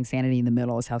right and finding sanity in the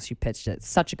middle is how she pitched it.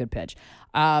 Such a good pitch.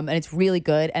 And it's really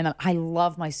good. And I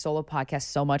love my solo podcast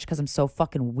so much because I'm so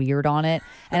fucking weird on it.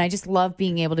 And I just love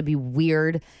being able to be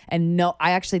weird. And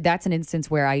that's an instance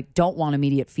where I don't want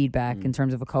immediate feedback in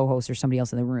terms of a co-host or somebody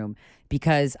else in the room,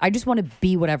 because I just want to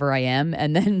be whatever I am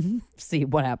and then see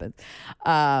what happens.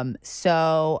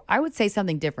 So I would say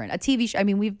something different. A TV show. I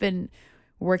mean, we've been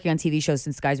working on TV shows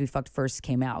since Guys We Fucked first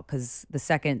came out, because the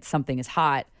second something is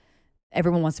hot,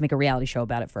 everyone wants to make a reality show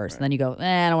about it first. And then you go,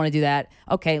 I don't want to do that.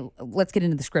 Okay, let's get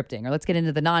into the scripting, or let's get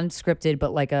into the non-scripted,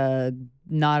 but like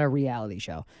not a reality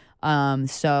show.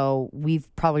 So we've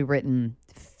probably written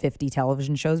 50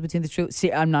 television shows between the two.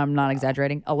 See, I'm not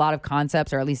exaggerating. A lot of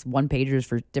concepts, or at least one-pagers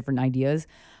for different ideas.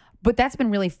 But that's been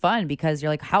really fun, because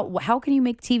you're like, how can you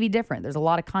make TV different? There's a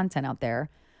lot of content out there.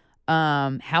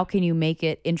 How can you make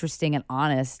it interesting and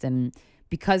honest? And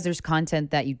because there's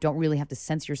content that you don't really have to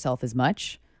censor yourself as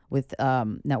much with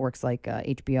networks like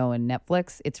HBO and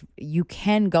Netflix, you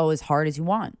can go as hard as you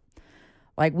want.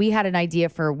 Like, we had an idea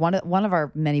for one of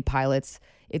our many pilots.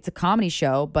 It's a comedy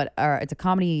show, but it's a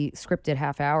comedy scripted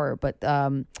half hour. But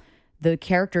the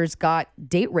characters got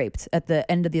date raped at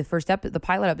the end of the the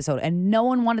pilot episode, and no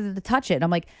one wanted to touch it. And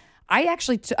I'm like, I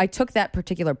actually I took that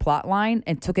particular plot line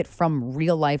and took it from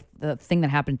real life, the thing that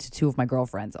happened to two of my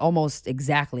girlfriends, almost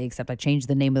exactly, except I changed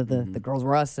the name of the girls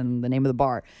were us and the name of the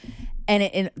bar.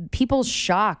 And people's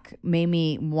shock made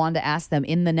me want to ask them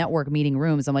in the network meeting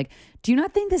rooms. I'm like, do you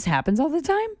not think this happens all the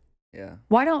time? Yeah.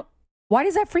 Why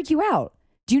does that freak you out?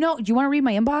 Do you want to read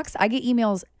my inbox? I get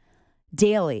emails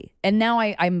daily. And now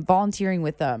I'm volunteering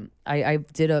with I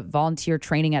did a volunteer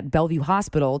training at Bellevue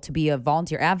Hospital to be a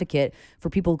volunteer advocate for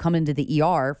people who come into the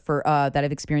ER for that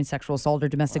have experienced sexual assault or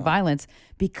domestic violence,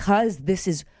 because this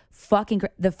is fucking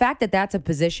the fact that that's a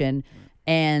position,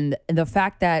 and the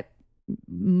fact that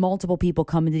multiple people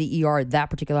come into the ER at that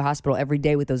particular hospital every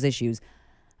day with those issues.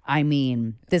 I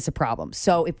mean, this is a problem.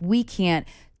 So if we can't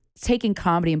taking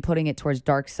comedy and putting it towards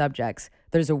dark subjects,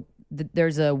 there's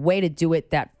a way to do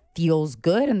it that feels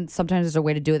good, and sometimes there's a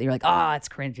way to do it that you're like, it's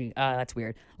cringy, that's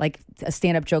weird. Like a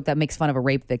stand-up joke that makes fun of a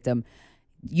rape victim.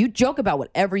 You joke about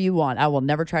whatever you want. I will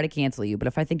never try to cancel you, but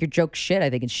if I think your joke's shit, I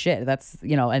think it's shit. That's,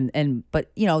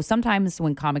 but sometimes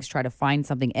when comics try to find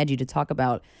something edgy to talk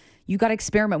about, you got to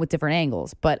experiment with different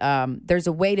angles. But there's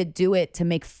a way to do it to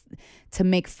make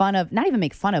fun of, not even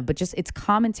make fun of, but just it's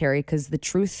commentary, because the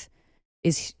truth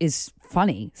is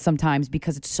funny sometimes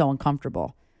because it's so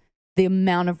uncomfortable. The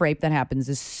amount of rape that happens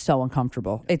is so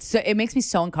uncomfortable. It makes me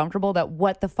so uncomfortable that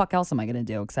what the fuck else am I going to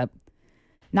do except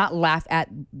not laugh at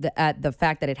the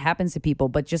fact that it happens to people,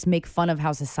 but just make fun of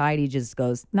how society just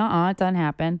goes, nuh-uh, it doesn't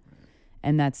happen.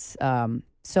 And that's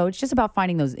so it's just about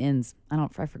finding those ins. I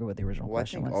forget what the original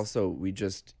question was. I think also we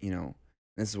just,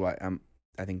 this is why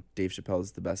I think Dave Chappelle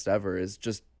is the best ever, is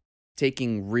just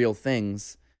taking real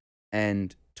things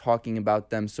and talking about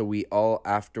them. So we all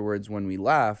afterwards, when we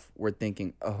laugh, we're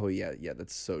thinking, oh yeah,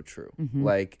 that's so true.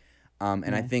 Like,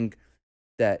 and I think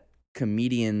that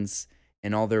comedians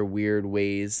in all their weird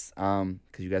ways, because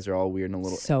you guys are all weird and a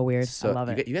little so weird. I love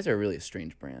it. You guys are really a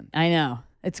strange brand. I know.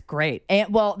 It's great.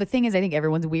 And well, the thing is, I think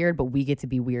everyone's weird, but we get to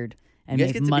be weird and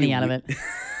make money out of it.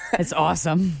 It's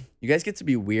awesome. You guys get to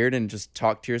be weird and just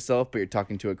talk to yourself, but you're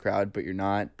talking to a crowd, but you're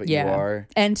not, but you are.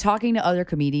 And talking to other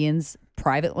comedians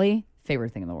privately,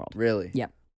 favorite thing in the world. Really? Yeah.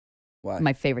 Why?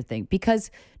 My favorite thing.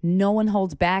 Because no one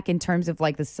holds back in terms of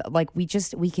like this, like we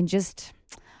can just,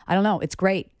 I don't know. It's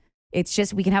great. It's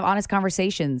just, we can have honest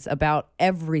conversations about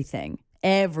everything.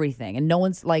 And no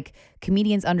one's like,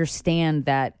 comedians understand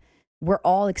that we're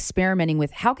all experimenting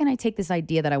with how can I take this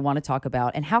idea that I want to talk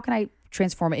about and how can I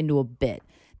transform it into a bit?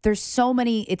 There's so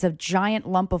many, it's a giant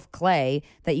lump of clay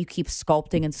that you keep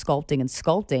sculpting and sculpting and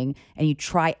sculpting, and you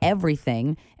try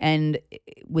everything. And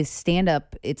with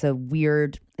stand-up, it's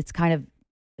kind of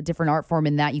a different art form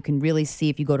in that you can really see,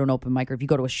 if you go to an open mic or if you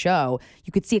go to a show,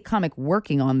 you could see a comic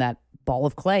working on that ball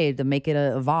of clay to make it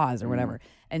a vase or whatever.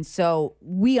 And so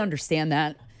we understand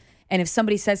that. And if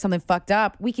somebody says something fucked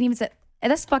up, we can even say, hey,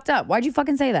 that's fucked up. Why'd you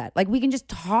fucking say that? Like, we can just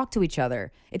talk to each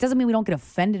other. It doesn't mean we don't get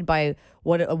offended by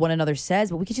what one another says,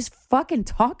 but we can just fucking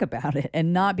talk about it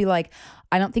and not be like,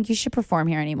 I don't think you should perform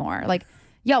here anymore. Like,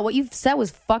 yo, what you said was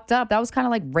fucked up. That was kind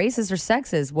of like racist or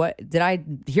sexist. What, did I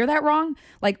hear that wrong?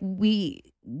 Like, we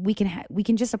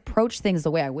can just approach things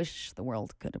the way I wish the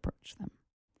world could approach them.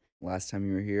 Last time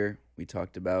you were here, we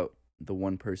talked about the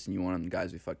one person you want on the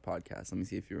Guys We Fuck podcast. Let me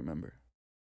see if you remember.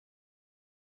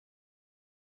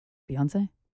 Beyonce?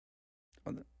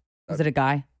 Was it a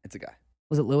guy? It's a guy.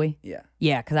 Was it Louis? Yeah.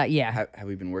 Yeah, because Have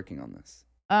we been working on this?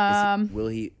 Will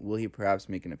he perhaps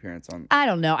make an appearance on? I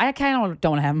don't know. I kind of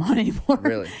don't have him on anymore.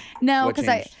 Really? No,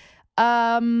 because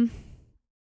Do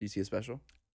you see a special?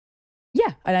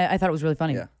 Yeah, I thought it was really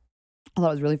funny. Yeah. I thought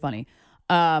it was really funny.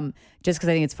 Just because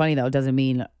I think it's funny though, doesn't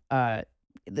mean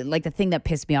like the thing that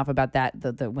pissed me off about that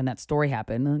when that story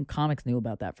happened, and comics knew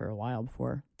about that for a while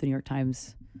before the New York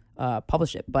Times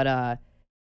published it. But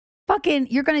fucking,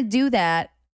 you're gonna do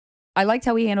that. I liked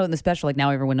how he handled it in the special. Like,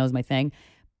 now everyone knows my thing.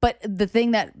 But the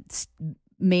thing that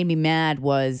made me mad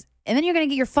was, and then you're gonna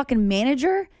get your fucking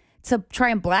manager to try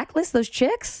and blacklist those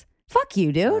chicks? Fuck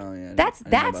you, dude. Oh, yeah, that's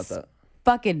that.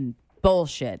 Fucking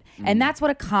bullshit. And that's what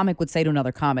a comic would say to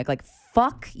another comic. Like,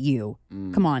 fuck you.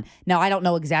 Come on. Now, I don't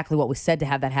know exactly what was said to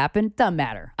have that happen. Doesn't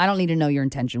matter. I don't need to know your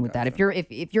intention with that. If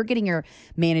you're getting your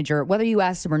manager, whether you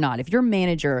asked him or not, if your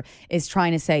manager is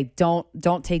trying to say,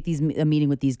 don't take a meeting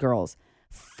with these girls,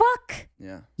 fuck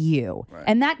you. Right.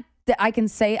 And that I can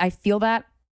say I feel that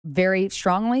very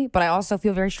strongly, but I also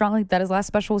feel very strongly that his last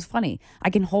special was funny.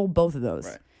 I can hold both of those.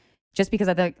 Right. Just because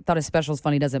I thought his special was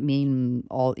funny doesn't mean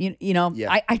all, you know,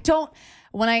 I don't,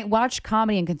 when I watch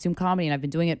comedy and consume comedy, and I've been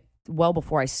doing it well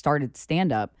before I started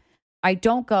stand-up, I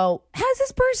don't go, has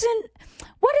this person,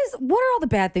 what are all the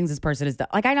bad things this person has done?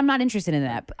 Like, I'm not interested in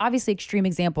that. But obviously, extreme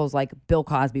examples like Bill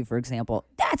Cosby, for example,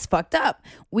 that's fucked up.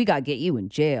 We got to get you in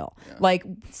jail. Yeah. Like,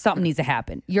 something needs to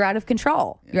happen. You're out of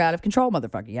control. Yeah. You're out of control,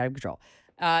 motherfucker. You're out of control.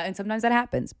 And sometimes that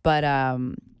happens. But, I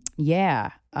would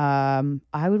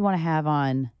want to have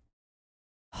on...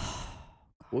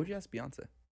 What would you ask Beyonce?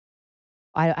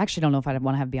 I actually don't know if I'd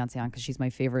want to have Beyonce on because she's my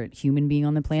favorite human being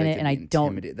on the planet, and I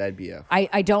don't. That'd be a.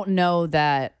 I don't know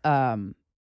that. I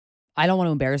don't want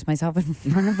to embarrass myself in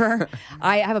front of her.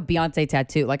 I have a Beyonce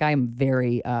tattoo. Like, I am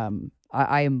very.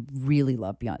 I am really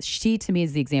love Beyonce. She to me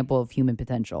is the example of human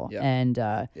potential, and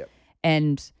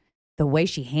the way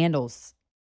she handles,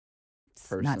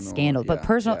 personal, not scandal, but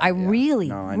personal. I really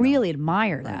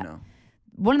admire that.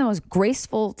 One of the most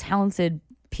graceful, talented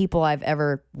people I've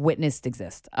ever witnessed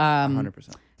exist.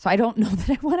 100%. So I don't know that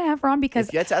I want to have her on because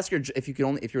if you had to ask her, if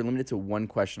you're limited to one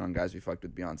question on Guys We Fucked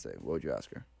with Beyonce, what would you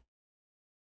ask her?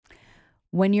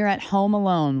 When you're at home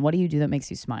alone, what do you do that makes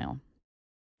you smile?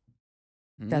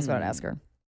 That's what I'd ask her.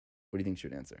 What do you think she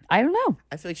would answer? I don't know.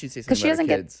 I feel like she'd say something because she doesn't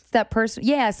get that person.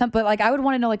 Yeah, but like I would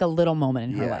want to know like a little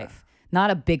moment in her life,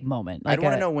 not a big moment. Like I'd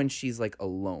want to know when she's like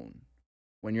alone.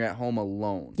 When you're at home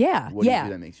alone. Yeah. What do you do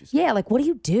that makes you smile? Yeah, like what do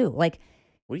you do? Like.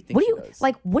 What do you think she does?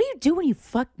 Like, what do you do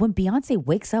when Beyonce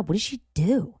wakes up? What does she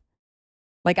do?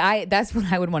 Like, that's what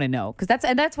I would want to know. Because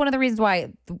that's one of the reasons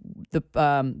why the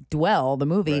Dwell, the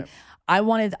movie,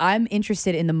 right. I'm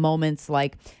interested in the moments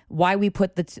like why we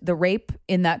put the rape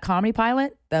in that comedy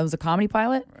pilot. That was a comedy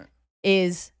pilot. Right.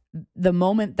 Is the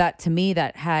moment that to me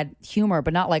that had humor,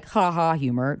 but not like ha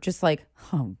humor, just like,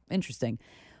 oh, interesting.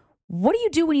 What do you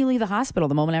do when you leave the hospital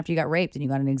the moment after you got raped and you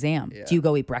got an exam? Yeah. Do you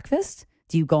go eat breakfast?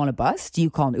 Do you go on a bus? Do you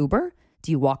call an Uber?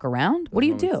 Do you walk around? What do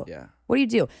you do? Yeah. What do you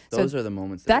do? Those are the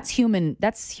moments. That's human.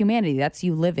 That's humanity. That's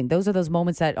you living. Those are those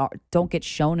moments that don't get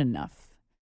shown enough.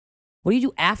 What do you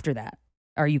do after that?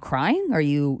 Are you crying?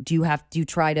 Do you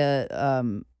try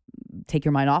to take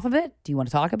your mind off of it? Do you want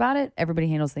to talk about it? Everybody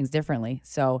handles things differently.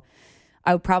 So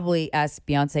I would probably ask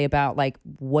Beyonce about, like,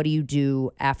 what do you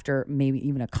do after maybe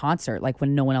even a concert, like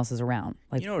when no one else is around?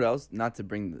 Like, you know what else? Not to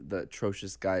bring the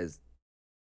atrocious guy's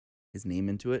his name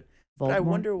into it, but Voldemort? I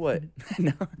wonder what.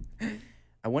 No,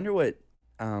 I wonder what.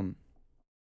 Talking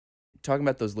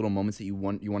about those little moments that you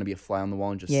want to be a fly on the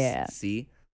wall and just see.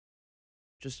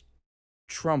 Just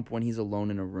Trump when he's alone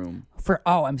in a room.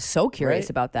 I'm so curious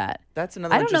about that. That's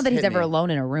another. I don't know that he's ever alone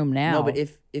in a room now. No,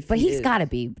 but he's got to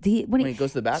be. When he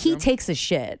goes to the bathroom, he takes a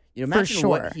shit. Imagine for sure.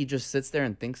 what he just sits there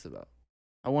and thinks about.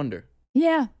 I wonder.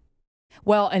 Yeah.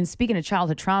 Well, and speaking of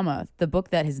childhood trauma, the book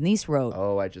that his niece wrote.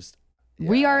 Oh,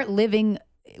 We are living.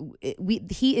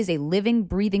 He is a living,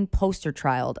 breathing poster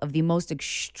child of the most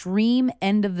extreme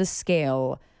end of the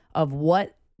scale of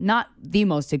what. Not the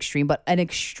most extreme, but an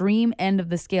extreme end of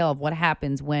the scale of what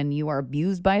happens when you are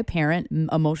abused by a parent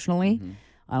emotionally. Mm-hmm.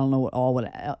 I don't know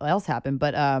what else happened,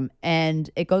 but and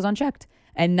it goes unchecked.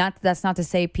 And that's not to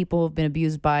say people have been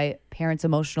abused by parents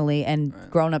emotionally and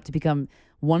grown up to become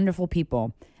wonderful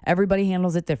people. Everybody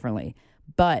handles it differently.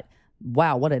 But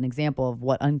wow, what an example of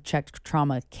what unchecked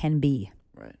trauma can be.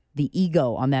 Right. The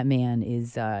ego on that man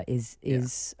is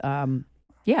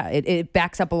it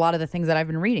backs up a lot of the things that I've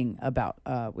been reading about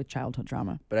with childhood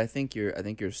trauma. But I think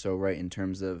you're so right in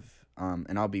terms of,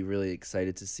 and I'll be really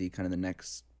excited to see kind of the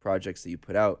next projects that you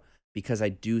put out, because I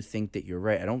do think that you're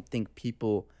right. I don't think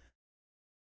people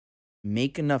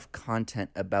make enough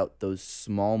content about those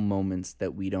small moments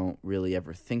that we don't really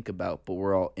ever think about, but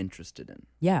we're all interested in.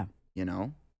 Yeah. You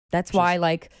know? That's why,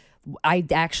 like, I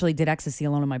actually did ecstasy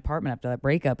alone in my apartment after that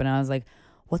breakup, and I was like,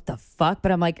 what the fuck?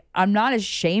 But I'm like, I'm not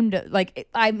ashamed.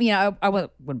 I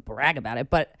wouldn't brag about it,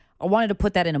 but I wanted to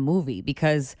put that in a movie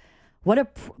because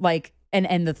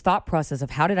and the thought process of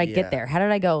how did I get there? How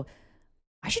did I go,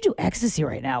 I should do ecstasy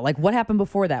right now. Like, what happened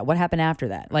before that? What happened after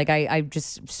that? Like, I'm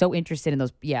just so interested in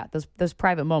those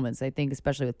private moments. I think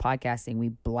especially with podcasting,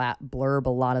 we blurb a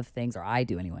lot of things, or I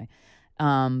do anyway.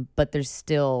 But there's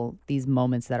still these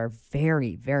moments that are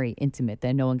very, very intimate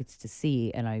that no one gets to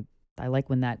see. And I like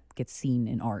when that gets seen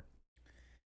in art.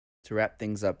 To wrap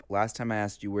things up, last time I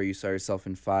asked you where you saw yourself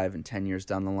in 5 and 10 years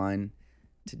down the line.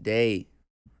 Today,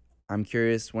 I'm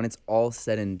curious, when it's all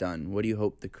said and done, what do you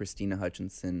hope the Krystyna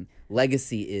Hutchinson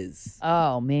legacy is?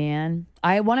 Oh, man.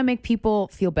 I want to make people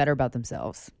feel better about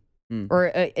themselves. Or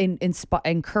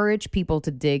encourage people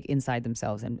to dig inside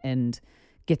themselves and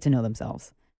get to know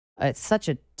themselves. It's such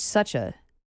a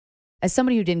as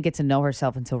somebody who didn't get to know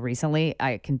herself until recently,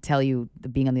 I can tell you,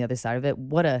 being on the other side of it,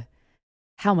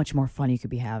 how much more fun you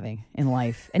could be having in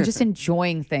life and just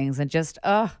enjoying things and just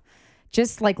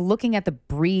like looking at the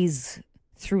breeze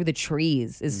through the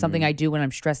trees is something I do when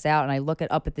I'm stressed out, and I look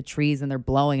up at the trees and they're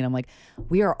blowing and I'm like,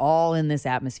 we are all in this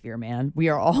atmosphere, man. We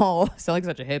are all sound like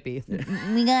such a hippie.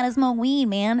 We gotta smoke weed,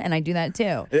 man. And I do that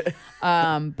too.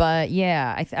 But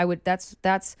yeah, I would,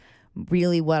 that's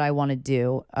really what I want to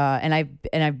do, and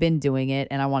I've been doing it,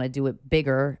 and I want to do it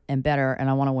bigger and better, and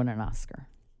I want to win an Oscar.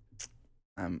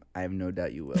 I have no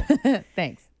doubt you will.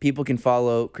 Thanks. People can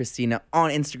follow Krystyna on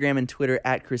Instagram and Twitter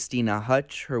at Krystyna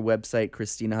Hutch. Her website,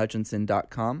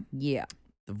 KrystynaHutchinson.com. Yeah.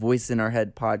 The Voice in Our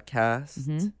Head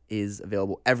podcast is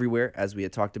available everywhere, as we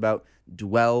had talked about.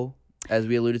 Dwell, as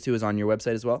we alluded to, is on your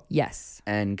website as well. Yes.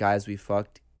 And Guys We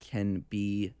Fucked can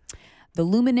be the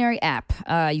Luminary app.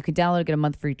 You can download it, get a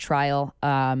month free trial,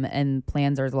 and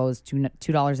plans are as low as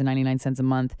 $2.99 a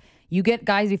month. You get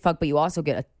Guys We Fuck, but you also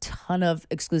get a ton of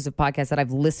exclusive podcasts that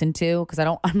I've listened to, because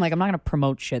I'm not going to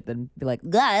promote shit and be like,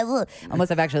 unless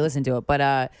I've actually listened to it.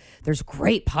 But there's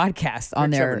great podcasts on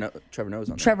there. Trevor Noah's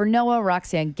on there. Trevor Noah,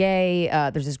 Roxanne Gay.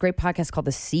 There's this great podcast called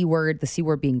The C Word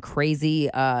being crazy,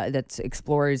 that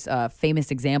explores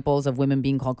famous examples of women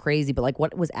being called crazy, but like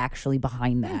what was actually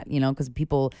behind that, you know, because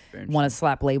people want to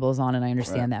slap labels on, and I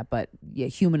understand that, but yeah,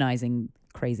 humanizing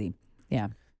crazy. Yeah.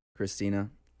 Krystyna,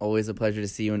 always a pleasure to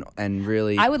see you, and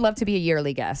really, I would love to be a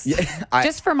yearly guest,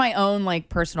 just for my own like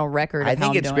personal record. I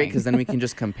think it's great because then we can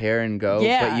just compare and go.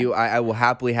 Yeah. But I will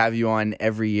happily have you on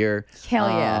every year. Hell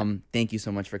yeah! Thank you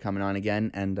so much for coming on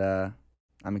again, and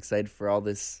I'm excited for all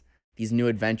these new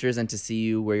adventures, and to see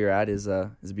you where you're at is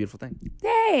a beautiful thing.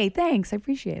 Hey, thanks. I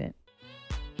appreciate it.